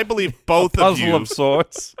meerkat. I believe both of Puzzle you. of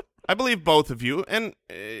sorts. I believe both of you, and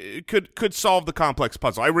could solve the complex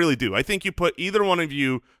puzzle. I really do. I think you put either one of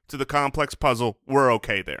you to the complex puzzle, we're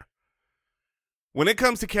okay there. When it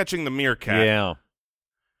comes to catching the meerkat, Yeah.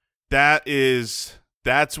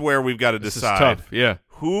 that's where we've got to This is decide tough. Yeah.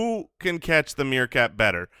 who can catch the meerkat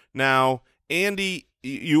better. Now, Andy,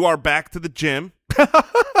 you are back to the gym,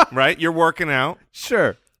 right? You're working out,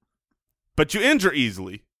 Sure. but you injure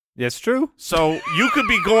easily. That's true. So you could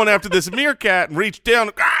be going after this meerkat and reach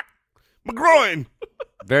down, my groin.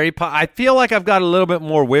 I feel like I've got a little bit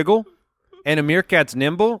more wiggle, and a meerkat's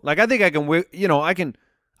nimble. I think I can,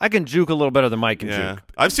 I can juke a little better than Mike can juke.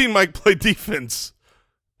 I've seen Mike play defense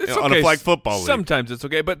It's on a okay. flag football league. Sometimes it's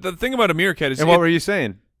okay, but the thing about a meerkat is And what were you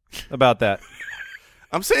saying about that?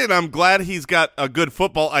 I'm saying I'm glad he's got a good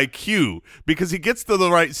football IQ because he gets to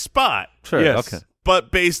the right spot. Sure. Yes. Okay.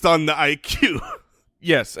 But based on the IQ.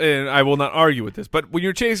 Yes, and I will not argue with this. But when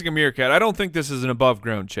you're chasing a meerkat, I don't think this is an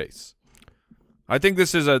above-ground chase. I think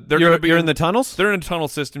this is a. You're in the tunnels. They're in a tunnel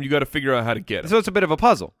system. You got to figure out how to get them. So it's a bit of a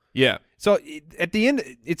puzzle. Yeah. So at the end,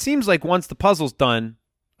 it seems like once the puzzle's done,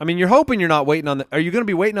 I mean, you're hoping you're not waiting on the. Are you going to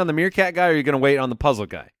be waiting on the meerkat guy, or are you going to wait on the puzzle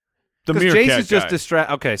guy? The meerkat Jason's guy. just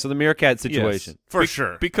distracted. Okay, so the meerkat situation. Yes, for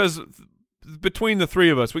sure. Because between the three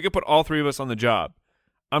of us, we could put all three of us on the job.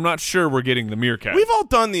 I'm not sure we're getting the meerkat. We've all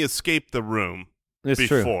done the escape the room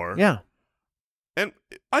before. True. Yeah. And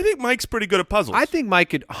I think Mike's pretty good at puzzles. I think Mike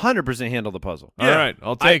could 100% handle the puzzle. All right,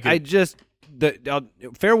 I'll take it.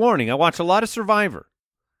 Fair warning, I watch a lot of Survivor.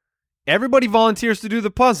 Everybody volunteers to do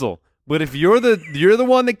the puzzle, but if you're the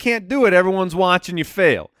one that can't do it, everyone's watching you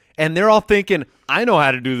fail. And they're all thinking, I know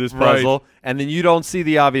how to do this puzzle, right. And then you don't see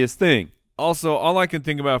the obvious thing. Also, all I can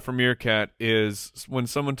think about for Meerkat is when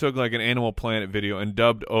someone took like an Animal Planet video and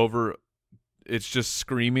dubbed over, it's just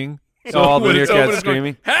screaming. So all the meerkats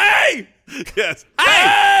screaming? Going, hey! Yes.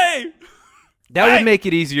 Hey! That would make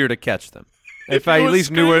it easier to catch them. If I at least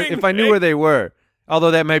knew where they were.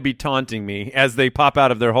 Although that may be taunting me as they pop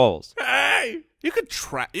out of their holes. Hey! You could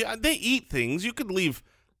trap. Yeah, they eat things. You could leave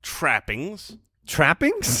trappings.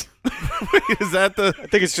 Trappings? Is that the? I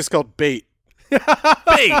think it's just called bait.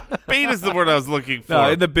 Bait. Bait is the word I was looking for. No,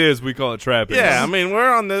 in the biz we call it trappings. Yeah, I mean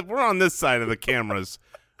we're on this side of the cameras.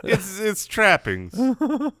 It's trappings.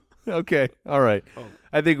 Okay. All right. Oh.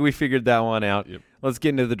 I think we figured that one out. Yep. Let's get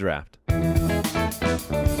into the draft.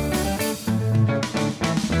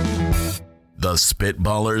 The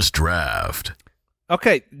Spitballers Draft.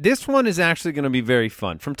 Okay, this one is actually going to be very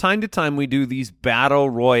fun. From time to time, we do these battle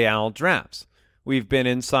royale drafts. We've been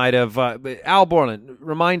inside of Al Borland.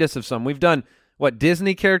 Remind us of some. We've done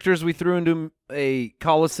Disney characters we threw into a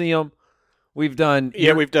Coliseum. We've done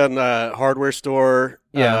we've done hardware store.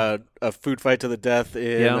 A food fight to the death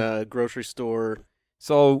in a grocery store.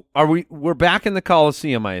 So we're back in the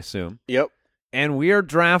Coliseum, I assume. Yep. And we are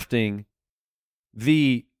drafting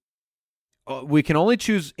we can only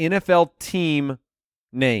choose NFL team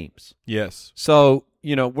names. Yes. So,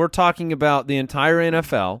 we're talking about the entire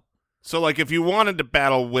NFL. So, like, if you wanted to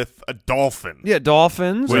battle with a dolphin. Yeah,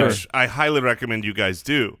 Dolphins. Which I highly recommend you guys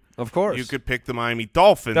do. Of course. You could pick the Miami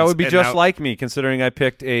Dolphins. That would be just like me, considering I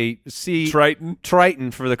picked a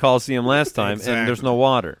Triton for the Coliseum last time, exactly. And there's no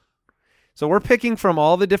water. So we're picking from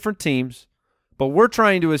all the different teams, but we're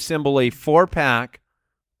trying to assemble a 4-pack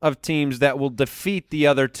of teams that will defeat the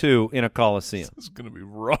other two in a Coliseum. This is going to be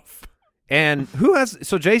rough. And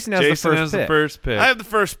Jason has the first pick. I have the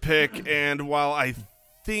first pick, and while I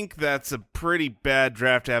think that's a pretty bad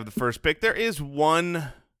draft to have the first pick, there is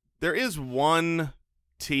one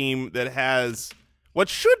team that has what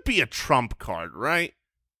should be a trump card, right?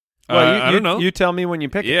 Well, I don't know. You tell me when you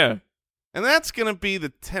pick it. Yeah. And that's going to be the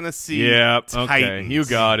Tennessee Titans. Okay, you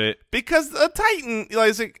got it. Because a Titan,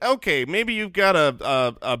 okay, maybe you've got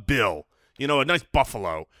a Bill, a nice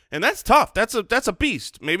Buffalo, and that's tough. That's a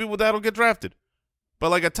beast. Maybe that'll get drafted. But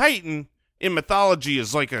like a Titan in mythology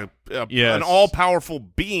is like an all-powerful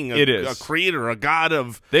being, a creator, a god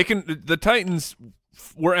of. The Titans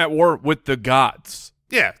were at war with the gods.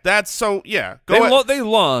 Yeah, that's so. Yeah, they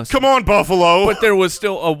lost. Come on, Buffalo! But there was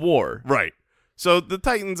still a war, right? So the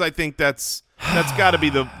Titans, I think that's got to be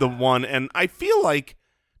the one, and I feel like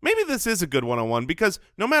maybe this is a good one-on-one because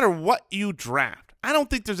no matter what you draft, I don't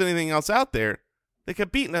think there's anything else out there that can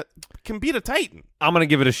beat a Titan. I'm gonna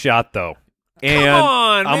give it a shot though, and come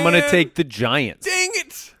on, I'm gonna take the Giants. Dang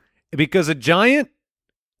it! Because a giant.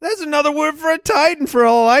 That's another word for a Titan for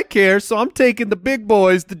all I care, so I'm taking the big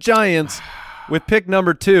boys, the Giants, with pick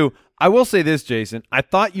number 2. I will say this, Jason. I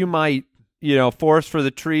thought you might, force for the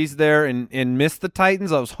trees there and miss the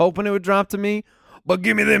Titans. I was hoping it would drop to me. But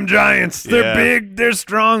give me them Giants. They're big. They're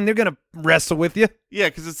strong. They're going to wrestle with you. Yeah,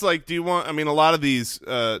 because it's like, a lot of these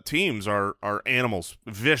teams are animals,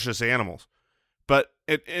 vicious animals. But,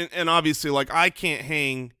 and obviously, like, I can't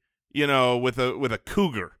hang, with a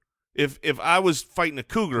cougar. If I was fighting a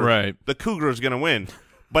cougar, right, the cougar is going to win.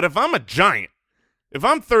 But if I'm a giant, if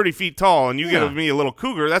I'm 30 feet tall and you give me a little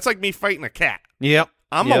cougar, that's like me fighting a cat. Yep.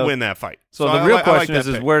 I'm going to win that fight. So the real question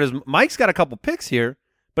is where does – Mike's got a couple picks here,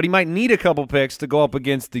 but he might need a couple picks to go up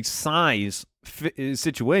against the size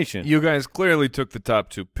situation. You guys clearly took the top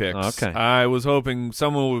 2 picks. Okay. I was hoping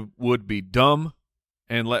someone would be dumb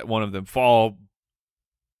and let one of them fall,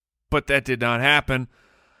 but that did not happen.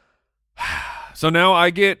 So now I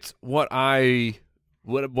get what I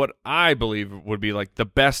believe would be like the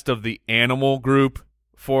best of the animal group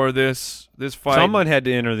for this fight. Someone had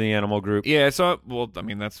to enter the animal group. Yeah, so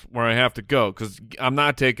that's where I have to go because I'm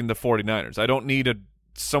not taking the 49ers. I don't need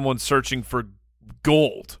someone searching for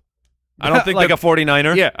gold. I don't think like a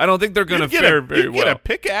 49er. Yeah, I don't think they're going to fare very well. You get a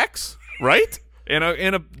pickaxe, right?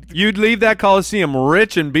 You'd leave that Coliseum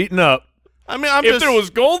rich and beaten up. I mean, if there was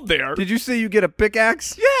gold there. Did you say you get a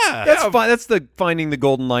pickaxe? Yeah. That's fine. That's the finding the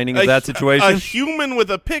golden lining of that situation. A human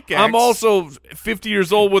with a pickaxe. I'm also 50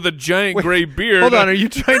 years old with a giant gray beard. Hold on, are you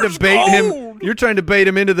trying to bait him? You're trying to bait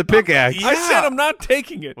him into the pickaxe. I said I'm not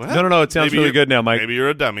taking it. Well, No, it sounds really good now, Mike. Maybe you're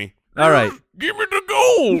a dummy. All right. Give me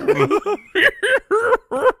the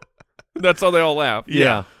gold. That's how they all laugh.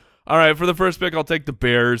 Yeah. All right, for the first pick, I'll take the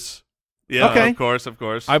Bears. Yeah, Okay. of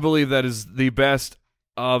course. I believe that is the best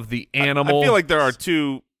of the animal. I feel like there are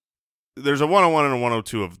two. There's a 101 and a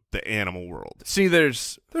 102 of the animal world. See,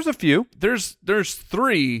 there's a few. There's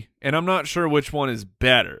three, and I'm not sure which one is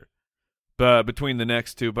better, but between the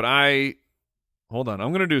next two. But hold on,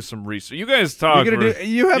 I'm gonna do some research. You guys talk. You have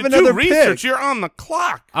You another do research. pick. You're on the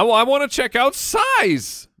clock. I want to check out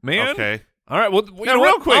size, man. Okay. All right. Well, Now, real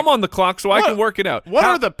real quick, I'm on the clock, so I can work it out. What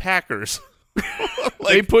are the Packers?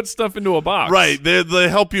 They put stuff into a box, Right. They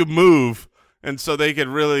help you move, and so they could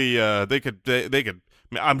really they could.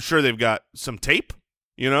 I'm sure they've got some tape.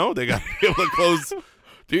 They got to be able to close.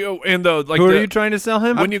 Who are you trying to sell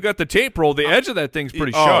him? When you got the tape roll, the edge of that thing's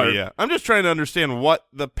pretty sharp. Oh yeah. I'm just trying to understand what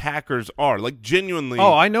the Packers are. Like genuinely.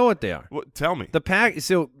 Oh, I know what they are. Tell me.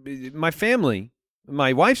 So my family,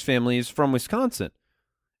 my wife's family is from Wisconsin,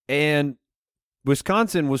 and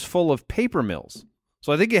Wisconsin was full of paper mills.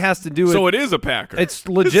 So I think it has to do with. So it is a Packer. It's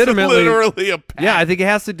legitimately It's literally a pack. Yeah, I think it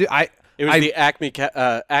has to do. It was the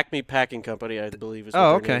Acme Packing Company, I believe. Is what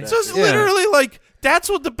Oh, they're named okay. So it's after. literally like that's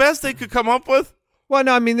what the best they could come up with. Well,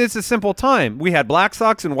 no, I mean it's a simple time. We had Black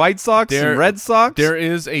Sox and White Sox and Red Sox. There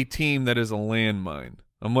is a team that is a landmine.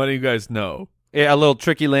 I'm letting you guys know. Yeah, a little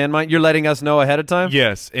tricky landmine. You're letting us know ahead of time?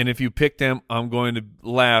 Yes, and if you pick them, I'm going to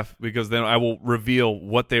laugh because then I will reveal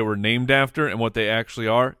what they were named after and what they actually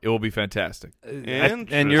are. It will be fantastic.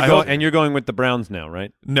 And you're going with the Browns now,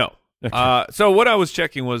 right? No. So what I was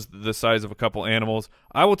checking was the size of a couple animals.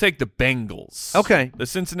 I will take the Bengals. Okay. The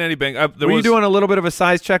Cincinnati Bengals. Were you doing a little bit of a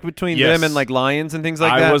size check between them and like lions and things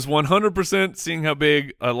like that? I was 100% seeing how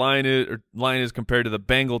big a lion is compared to the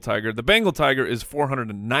Bengal tiger. The Bengal tiger is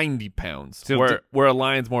 490 pounds, where a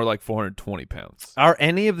lion's more like 420 pounds. Are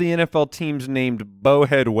any of the NFL teams named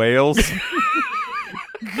bowhead whales?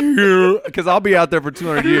 Because I'll be out there for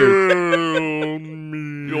 200 years.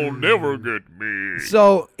 You'll never get me.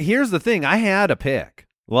 So here's the thing. I had a pick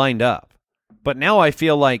lined up, but now I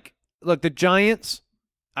feel like, look, the Giants,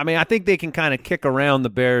 I mean, I think they can kind of kick around the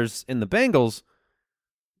Bears and the Bengals,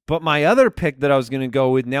 but my other pick that I was going to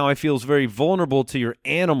go with now I feel is very vulnerable to your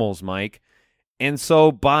animals, Mike. And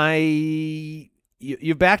so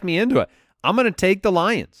you backed me into it. I'm going to take the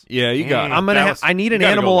Lions. Yeah, you got it. I need an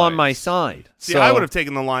animal on my side. See, so, I would have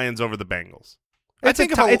taken the Lions over the Bengals.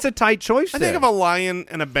 It's a tight choice. I think if a lion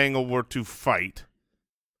and a Bengal were to fight,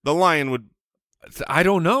 the lion would. I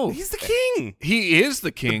don't know. He's the king. He is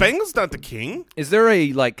the king. The Bengal's not the king. Is there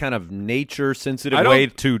a like kind of nature sensitive way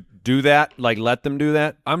to do that? Like let them do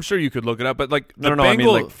that? I'm sure you could look it up, but like no, I mean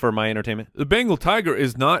like for my entertainment. The Bengal tiger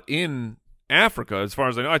is not in Africa, as far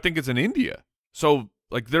as I know. I think it's in India. So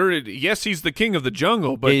like yes, he's the king of the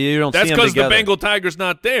jungle, but you don't that's because the Bengal tiger's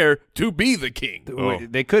not there to be the king. Oh.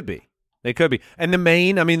 They could be. They could be. And the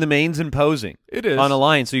mane's imposing. It is. On a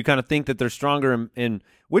lion, so you kind of think that they're stronger in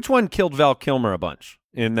which one killed Val Kilmer a bunch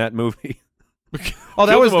in that movie?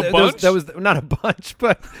 That was not a bunch,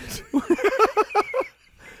 but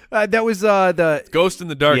that was the Ghost in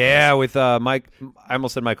the Darkness. Yeah, with Mike. I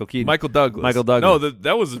almost said Michael Keaton. Michael Douglas. No,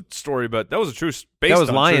 that was a story, but that was a true based that was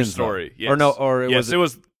on Lions true story. Yes. Or no, or it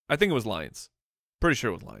was. I think it was Lions. Pretty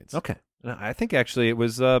sure it was Lions. Okay, no, I think actually it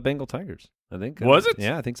was Bengal Tigers. I think was it?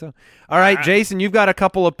 Yeah, I think so. All right, Jason, you've got a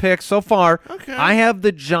couple of picks so far. Okay. I have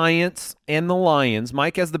the Giants and the Lions.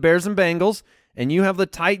 Mike has the Bears and Bengals, and you have the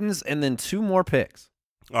Titans, and then two more picks.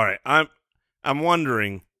 All right, I'm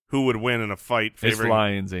wondering who would win in a fight. It's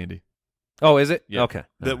Lions, Andy. Oh, is it? Yeah. Okay.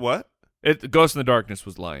 That what? Ghost in the Darkness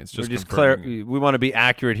was Lions. Just clear. We want to be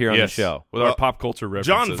accurate here on the show with our pop culture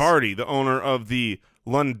references. John Vardy, the owner of the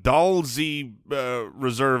Lundalzi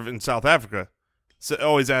Reserve in South Africa,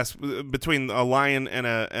 always asks between a lion and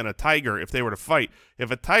a tiger if they were to fight.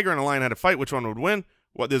 If a tiger and a lion had to fight, which one would win?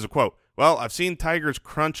 Well, there's a quote. Well, I've seen tigers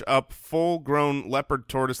crunch up full-grown leopard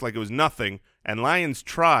tortoise like it was nothing, and lions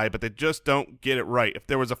try, but they just don't get it right. If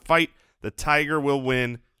there was a fight, the tiger will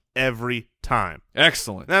win every time.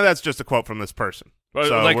 Excellent. Now, that's just a quote from this person.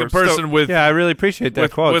 So like a person with I really appreciate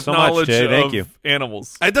that quote with so much, Jay. Thank of you.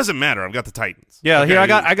 Animals. It doesn't matter. I've got the Titans. Yeah, okay, here I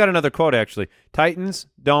got another quote actually. Titans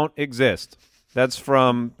don't exist. That's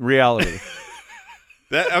from Reality.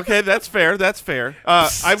 Okay, that's fair. That's fair.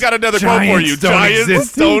 I've got another quote for you.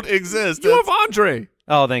 Giants don't exist. You have Andre.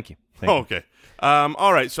 Oh, thank you. Okay.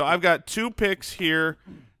 All right, so I've got 2 picks here.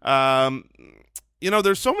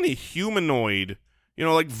 There's so many humanoid.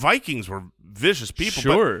 Like Vikings were vicious people.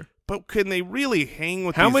 Sure. But can they really hang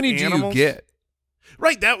with How these many animals? do you get?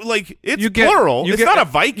 Right, it's plural. It's not a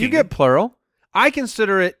Viking. You get plural. I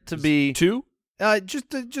consider it to be 2?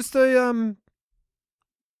 Just a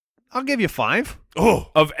I'll give you 5. Oh,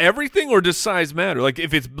 Of everything, or does size matter? Like,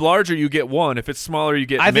 if it's larger, you get 1. If it's smaller, you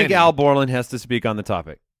get I think many. Al Borland has to speak on the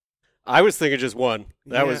topic. I was thinking just 1.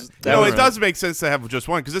 That yeah. was it does make sense to have just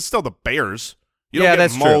 1 because it's still the Bears. You Yeah, don't get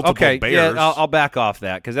that's true. multiple Okay, Bears. yeah, I'll back off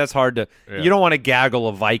that because that's hard to. Yeah. You don't want a gaggle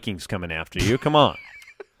of Vikings coming after you. Come on.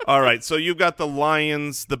 All right, so you've got the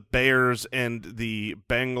Lions, the Bears, and the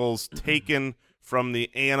Bengals taken from the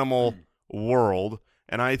animal world,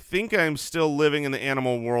 and I think I'm still living in the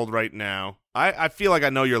animal world right now. I feel like I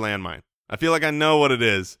know your landmine. I feel like I know what it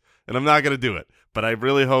is, and I'm not going to do it, but I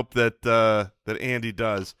really hope that that Andy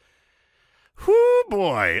does. Whoo,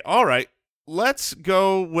 boy. All right, let's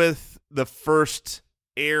go with the first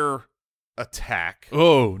air attack.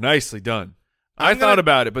 Oh, nicely done. I thought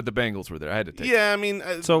about it, but the Bengals were there. I had to take it. Yeah, I mean,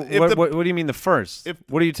 So what do you mean the first? if-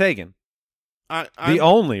 What are you taking? I'm- The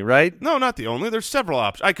only, right? No, not the only. There's several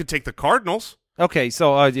options. I could take the Cardinals. Okay,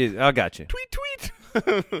 so I got you. Tweet.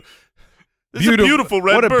 This is a beautiful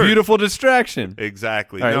red What a bird. beautiful distraction.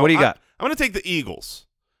 Exactly. All right, No, what do you got? I'm going to take the Eagles.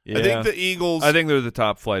 Yeah. I think the Eagles. I think they're the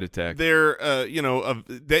top flight attack. they're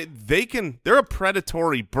they're a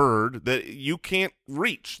predatory bird that you can't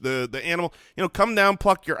reach. The animal, come down,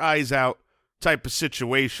 pluck your eyes out type of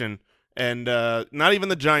situation, and not even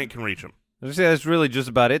the giant can reach them. I was gonna say that's really just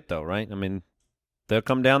about it, though, right? I mean, they'll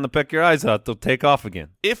come down, they'll pick your eyes out, they'll take off again.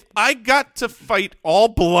 If I got to fight all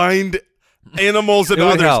blind animals and It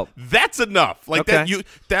would others, help. that's enough. Like Okay.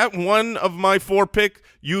 that one of my 4 pick,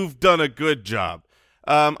 you've done a good job.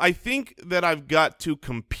 I think that I've got to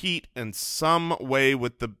compete in some way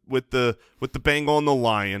with the Bengal and the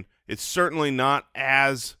Lion. It's certainly not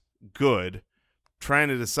as good. Trying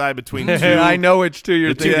to decide between two. I know which two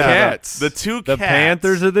you're The two thinking. cats. The two The cats.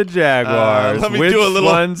 Panthers or the Jaguars? let me Which do a little-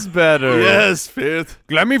 one's better? Yes, Fifth.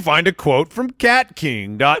 Let me find a quote from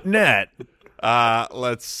CatKing.net.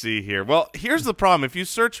 Let's see here. Well, here's the problem. If you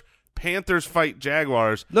search Panthers fight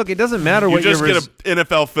Jaguars, Look, it doesn't matter you what just your get an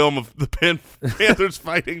NFL film of the Panthers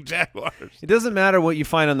fighting Jaguars. It doesn't matter what you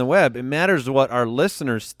find on the web. It matters what our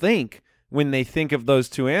listeners think when they think of those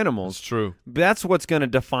two animals. That's true. That's what's going to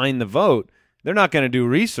define the vote. They're not going to do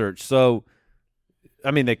research, so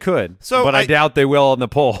I mean they could, but I doubt they will on the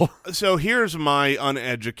poll. So here's my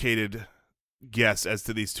uneducated guess as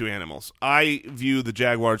to these two animals. I view the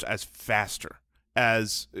Jaguars as faster,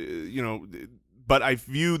 but I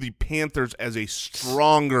view the Panthers as a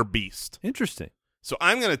stronger beast. Interesting. So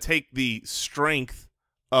I'm going to take the strength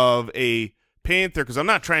of a Panther because I'm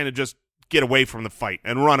not trying to just get away from the fight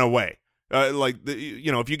and run away.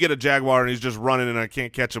 If you get a Jaguar and he's just running and I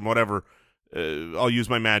can't catch him, whatever, I'll use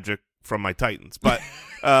my magic from my Titans. But,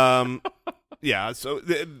 yeah, so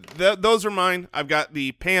those are mine. I've got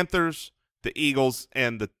the Panthers, the Eagles,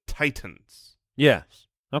 and the Titans. Yes.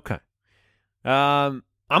 Okay. I'm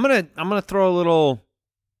gonna throw a little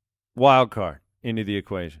wild card into the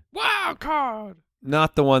equation. Wild card.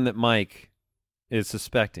 Not the one that Mike is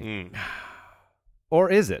suspecting. Or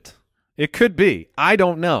is it? It could be. I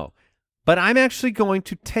don't know. But I'm actually going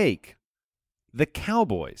to take the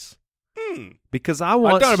Cowboys. Because I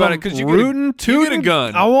want thought about it 'cause you get a- rootin', you get a tootin'.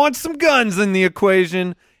 gun. I want some guns in the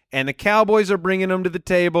equation, and the Cowboys are bringing them to the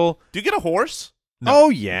table. Do you get a horse? Oh,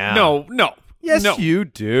 yeah. No. Yes, no. you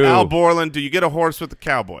do. Al Borland, do you get a horse with the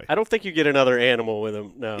Cowboy? I don't think you get another animal with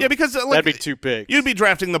him. No. Yeah, because that'd be too big. You'd be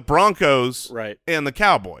drafting the Broncos Right. and the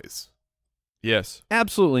Cowboys. Yes.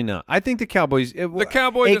 Absolutely not. I think the Cowboys. The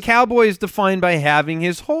Cowboy A does- cowboy is defined by having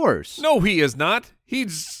his horse. No, he is not.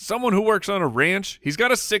 He's someone who works on a ranch. He's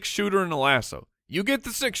got a 6-shooter and a lasso. You get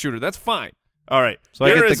the 6-shooter. That's fine. All right. So I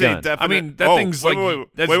There get the is a gun. definite- I mean, that thing's like-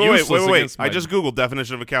 that's useless against I my- just Googled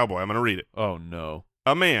definition of a cowboy. I'm going to read it. Oh, no.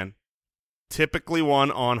 A man, typically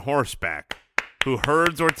one on horseback, who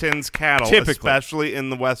herds or tends cattle, Typically. especially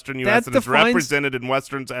in the western U.S., That and is defines- represented in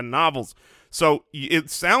westerns and novels. So it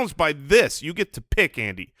sounds by this, you get to pick,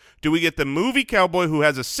 Andy. Do we get the movie cowboy who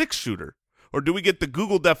has a 6-shooter, or do we get the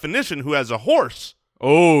Google definition who has a horse?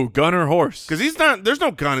 Oh, gun or horse. Because there's no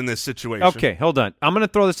gun in this situation. Okay, hold on. I'm going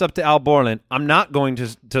to throw this up to Al Borland. I'm not going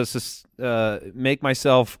to make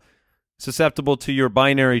myself susceptible to your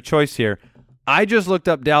binary choice here. I just looked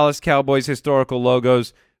up Dallas Cowboys historical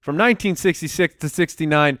logos from 1966 to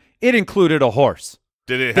 69. It included a horse.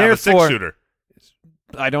 Did it have Therefore- a 6-shooter?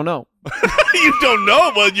 I don't know. You don't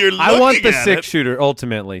know what you're looking I want the at 6-shooter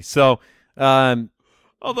ultimately. So,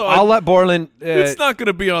 Although I'll let Borland. it's not going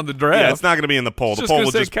to be on the draft. Yeah, it's not going to be in the poll. It's The just poll gonna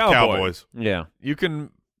will say just Cowboy. Cowboys. Yeah. You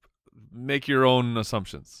can make your own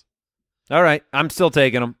assumptions. All right. I'm still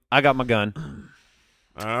taking them. I got my gun.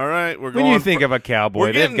 All right, we're going. When you think of a cowboy,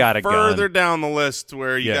 we're they've got a further gun. down the list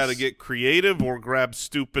where you Yes. got to get creative or grab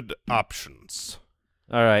stupid options.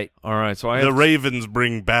 All right. All right, so I The have Ravens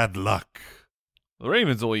bring bad luck. the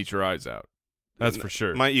Ravens will eat your eyes out. That's for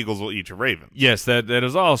sure. My Eagles will eat your Ravens. Yes, that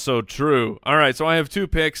is also true. All right, so I have 2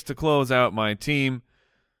 picks to close out my team.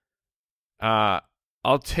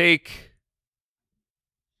 I'll take.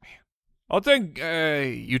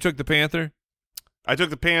 You took the Panther. I took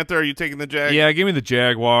the Panther. Are you taking the Jag? Yeah, give me the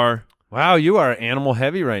Jaguar. Wow, you are animal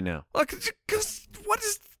heavy right now. Look, because what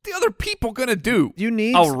is the other people gonna do? You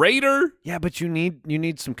need A Raider? Yeah, but you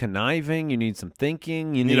need some conniving. You need some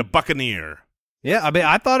thinking. You You need a Buccaneer. Yeah, I mean,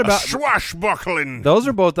 I thought about swashbuckling. those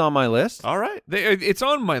are both on my list. All right. It's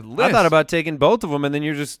on my list. I thought about taking both of them, and then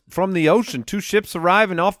you're just from the ocean. 2 ships arrive,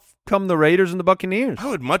 and off come the Raiders and the Buccaneers. I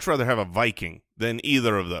would much rather have a Viking than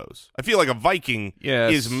either of those. I feel like a Viking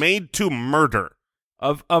Yes. is made to murder.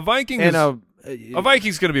 a Viking And is a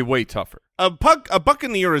Viking's gonna be way tougher. A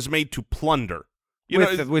Buccaneer is made to plunder. You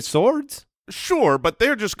know, with swords. sure, but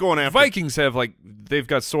they're just going after Vikings have they've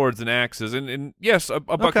got swords and axes, and yes, a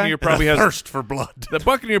Buccaneer and probably a has thirst for blood. the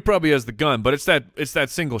Buccaneer probably has the gun, but it's that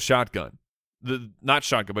single shotgun, not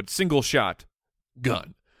shotgun, but single shot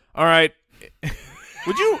gun. All right,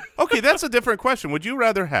 Would you? Okay, that's a different question. Would you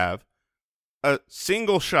rather have a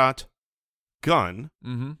single shot gun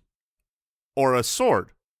mm-hmm. or a sword?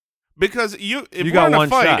 Because if You we're got in a one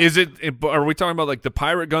fight, shot. Is it? Are we talking about like the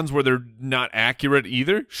pirate guns where they're not accurate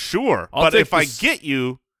either? Sure, I'll but take if I this- get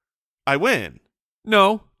you, I win.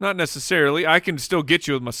 No, not necessarily. I can still get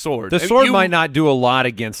you with my sword. The And sword you- might not do a lot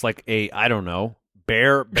against like I don't know,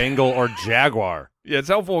 bear, Bengal, or jaguar. Yeah, it's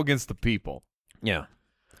helpful against the people. Yeah.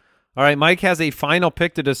 All right, Mike has a final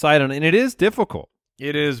pick to decide on, and it is difficult.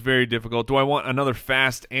 It is very difficult. Do I want another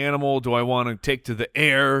fast animal? Do I want to take to the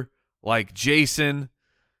air like Jason?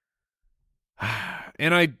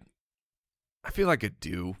 And I feel like I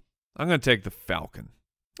do. I'm going to take the Falcon.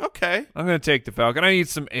 Okay, I'm going to take the Falcon. I need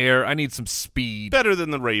some air. I need some speed. better than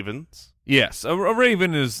the Ravens. Yes, a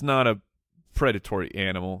raven is not a predatory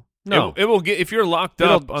animal. No. It will get if you're locked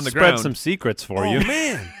It'll up on the spread ground. some secrets for Oh you.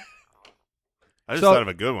 man, I just So- thought of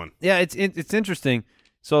a good one. Yeah, it's interesting.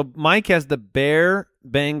 So Mike has the bear,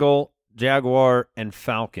 Bengal, jaguar, and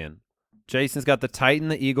falcon. Jason's got the titan,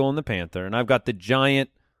 the eagle, and the panther, and I've got the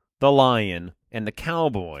giant, the lion, and the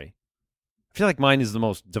cowboy. I feel like mine is the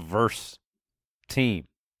most diverse team,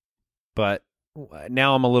 but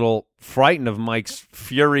now I'm a little frightened of Mike's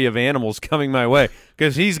fury of animals coming my way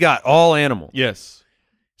because he's got all animals. Yes.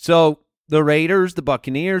 So the Raiders, the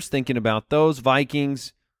Buccaneers, thinking about those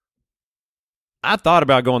Vikings. I thought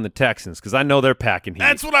about going the Texans because I know they're packing heat.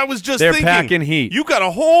 That's what I was just They're thinking. packing heat. You got a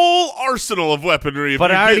whole arsenal of weaponry if But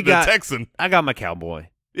you I already get the got- Texan. I got my cowboy.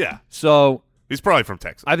 Yeah, So he's probably from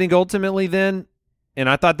Texas. I think ultimately then, and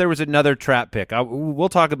I thought there was another trap pick. We'll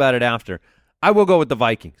talk about it after. I will go with the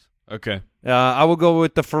Vikings. Okay. I will go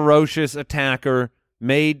with the ferocious attacker,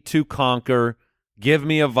 made to conquer. Give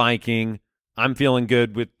me a Viking. I'm feeling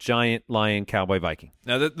good with giant lion cowboy Viking.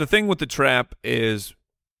 Now the thing with the trap is,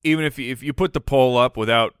 even if you put the poll up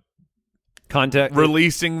without Contact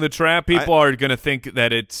releasing the trap, people are going to think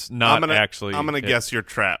that it's not actually. I'm gonna it. guess your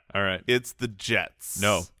trap. All right. It's the Jets.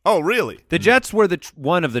 No. Oh, really? The Jets were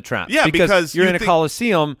one of the traps. Yeah, because you're you in a think-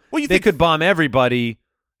 coliseum. Well, you they think- could bomb everybody,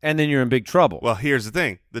 and then you're in big trouble. Well, here's the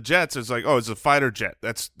thing. The Jets is like, oh, it's a fighter jet.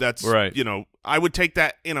 That's Right. You know, I would take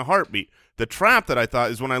that in a heartbeat. The trap that I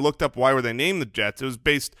thought is when I looked up why were they named the Jets, it was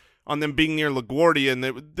based on them being near LaGuardia, and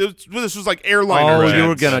this was like airliner oh, jets. you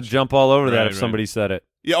were gonna jump all over that Right, if right. somebody said it.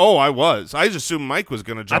 Yeah, oh, I was. I just assumed Mike was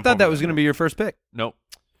going to I jump thought that over was going to be your first pick. Nope.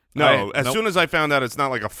 No, as nope. soon as I found out it's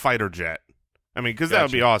not like a fighter jet. I mean, because that would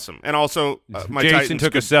Gotcha. be awesome. And also, my Jason Titans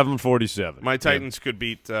took a could, 747. my Titans could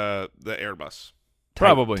beat the Airbus.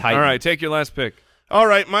 Probably. Titan. All right, take your last pick. All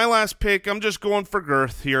right, my last pick. I'm just going for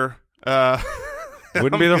girth here.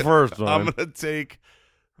 Wouldn't be the first one. I'm going to take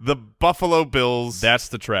the Buffalo Bills. That's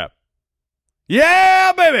the trap.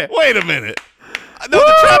 Yeah, baby. Wait a minute. No,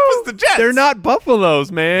 the trap was the Jets. They're not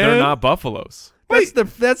buffaloes, man. They're not buffaloes. That's the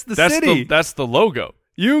city. That's the logo.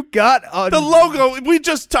 You got the logo. We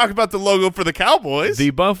just talked about the logo for the Cowboys.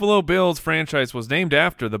 The Buffalo Bills franchise was named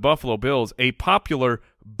after the Buffalo Bills, a popular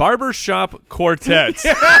barbershop quartet.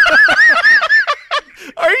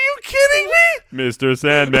 Are you kidding me? Mr.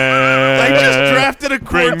 Sandman. I just drafted a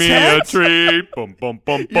quartet. Bring me a treat. Bum, bum,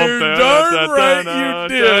 bum, bum, You're darn right you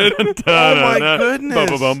did. Oh, my goodness.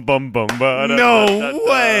 No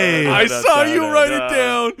way. I saw you write it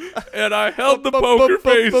down, and I held the poker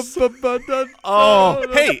face. Oh,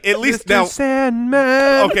 hey, at least now.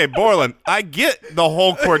 Sandman. Okay, Borland, I get the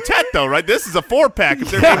whole quartet, though, right? This is a 4-pack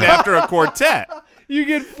if they're named after a quartet. You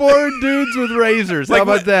get 4 dudes with razors. How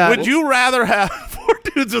about that? Would you rather have 4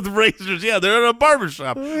 dudes with razors? Yeah, they're in a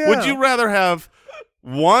barbershop. Yeah. Would you rather have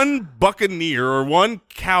one buccaneer or one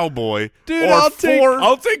cowboy? Dude, or I'll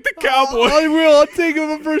take the cowboy. I will. I'll take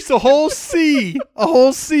him first. A whole sea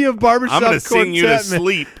of barbershop. I'm going to sing you to quartet, man.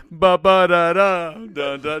 sleep. Ba-ba-da-da.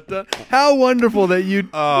 How wonderful that you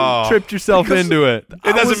tripped yourself into it.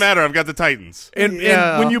 It doesn't matter. I've got the Titans. And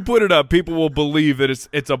when you put it up, people will believe that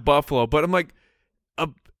it's a buffalo. But I'm like,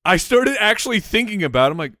 I started actually thinking about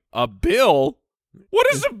it. I'm like, a bill? What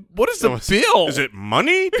is a bill? Is it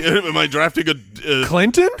money? Am I drafting a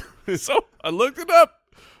Clinton? So I looked it up.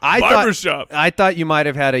 Barbershop. I thought you might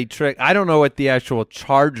have had a trick. I don't know what the actual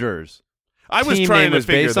Chargers. I was team trying name to was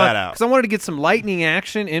figure based that on, out. because I wanted to get some lightning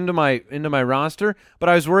action into my roster, but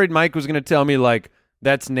I was worried Mike was going to tell me like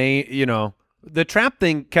that's name. You know, the trap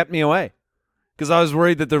thing kept me away because I was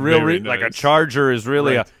worried that the real like a Charger is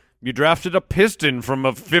really you drafted a piston from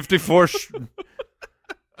a 54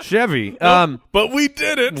 Chevy. But we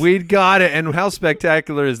did it. We got it, and how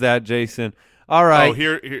spectacular is that, Jason? All right. Oh,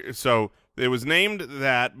 here. So it was named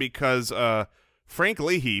that because Frank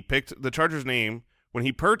Leahy picked the Chargers' name when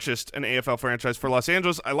he purchased an AFL franchise for Los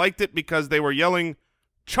Angeles. I liked it because they were yelling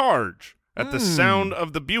 "charge" at the sound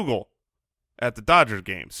of the bugle at the Dodgers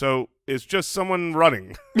game. So it's just someone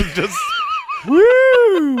running. Just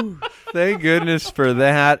woo! Thank goodness for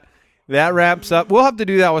that. That wraps up. We'll have to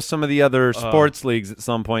do that with some of the other sports leagues at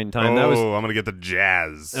some point in time. I'm going to get the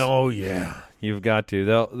Jazz. Oh, yeah. You've got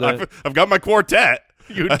to. I've got my quartet.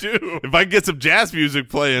 You do. If I can get some jazz music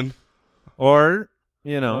playing. Or,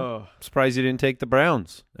 surprised you didn't take the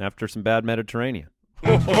Browns after some bad Mediterranean.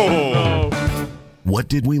 What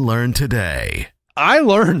did we learn today? I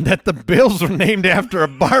learned that the Bills were named after a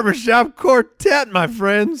barbershop quartet, my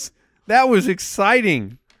friends. That was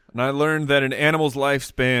exciting. And I learned that an animal's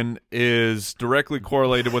lifespan is directly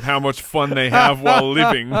correlated with how much fun they have while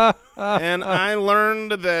living. And I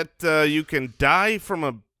learned that you can die from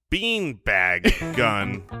a beanbag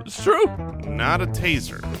gun. It's true. Not a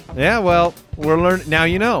taser. Yeah, well, we're learning. Now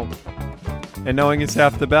you know. And knowing is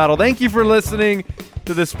half the battle. Thank you for listening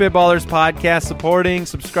to the Spitballers podcast, supporting,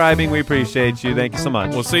 subscribing. We appreciate you. Thank you so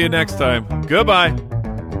much. We'll see you next time. Goodbye.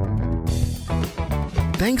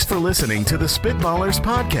 Thanks for listening to the Spitballers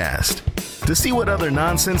podcast. To see what other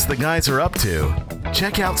nonsense the guys are up to,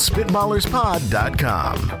 check out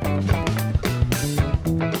SpitballersPod.com.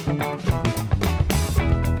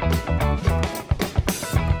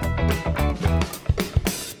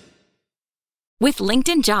 With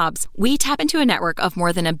LinkedIn Jobs, we tap into a network of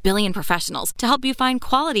more than 1 billion professionals to help you find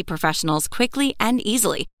quality professionals quickly and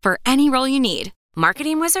easily for any role you need.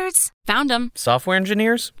 Marketing wizards? Found them. Software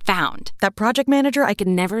engineers? Found. That project manager I could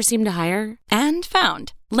never seem to hire? And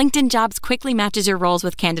found. LinkedIn Jobs quickly matches your roles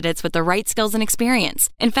with candidates with the right skills and experience.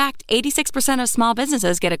 In fact, 86% of small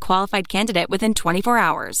businesses get a qualified candidate within 24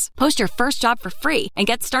 hours. Post your first job for free and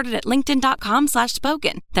get started at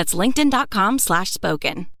linkedin.com/spoken. That's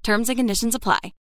linkedin.com/spoken. Terms and conditions apply.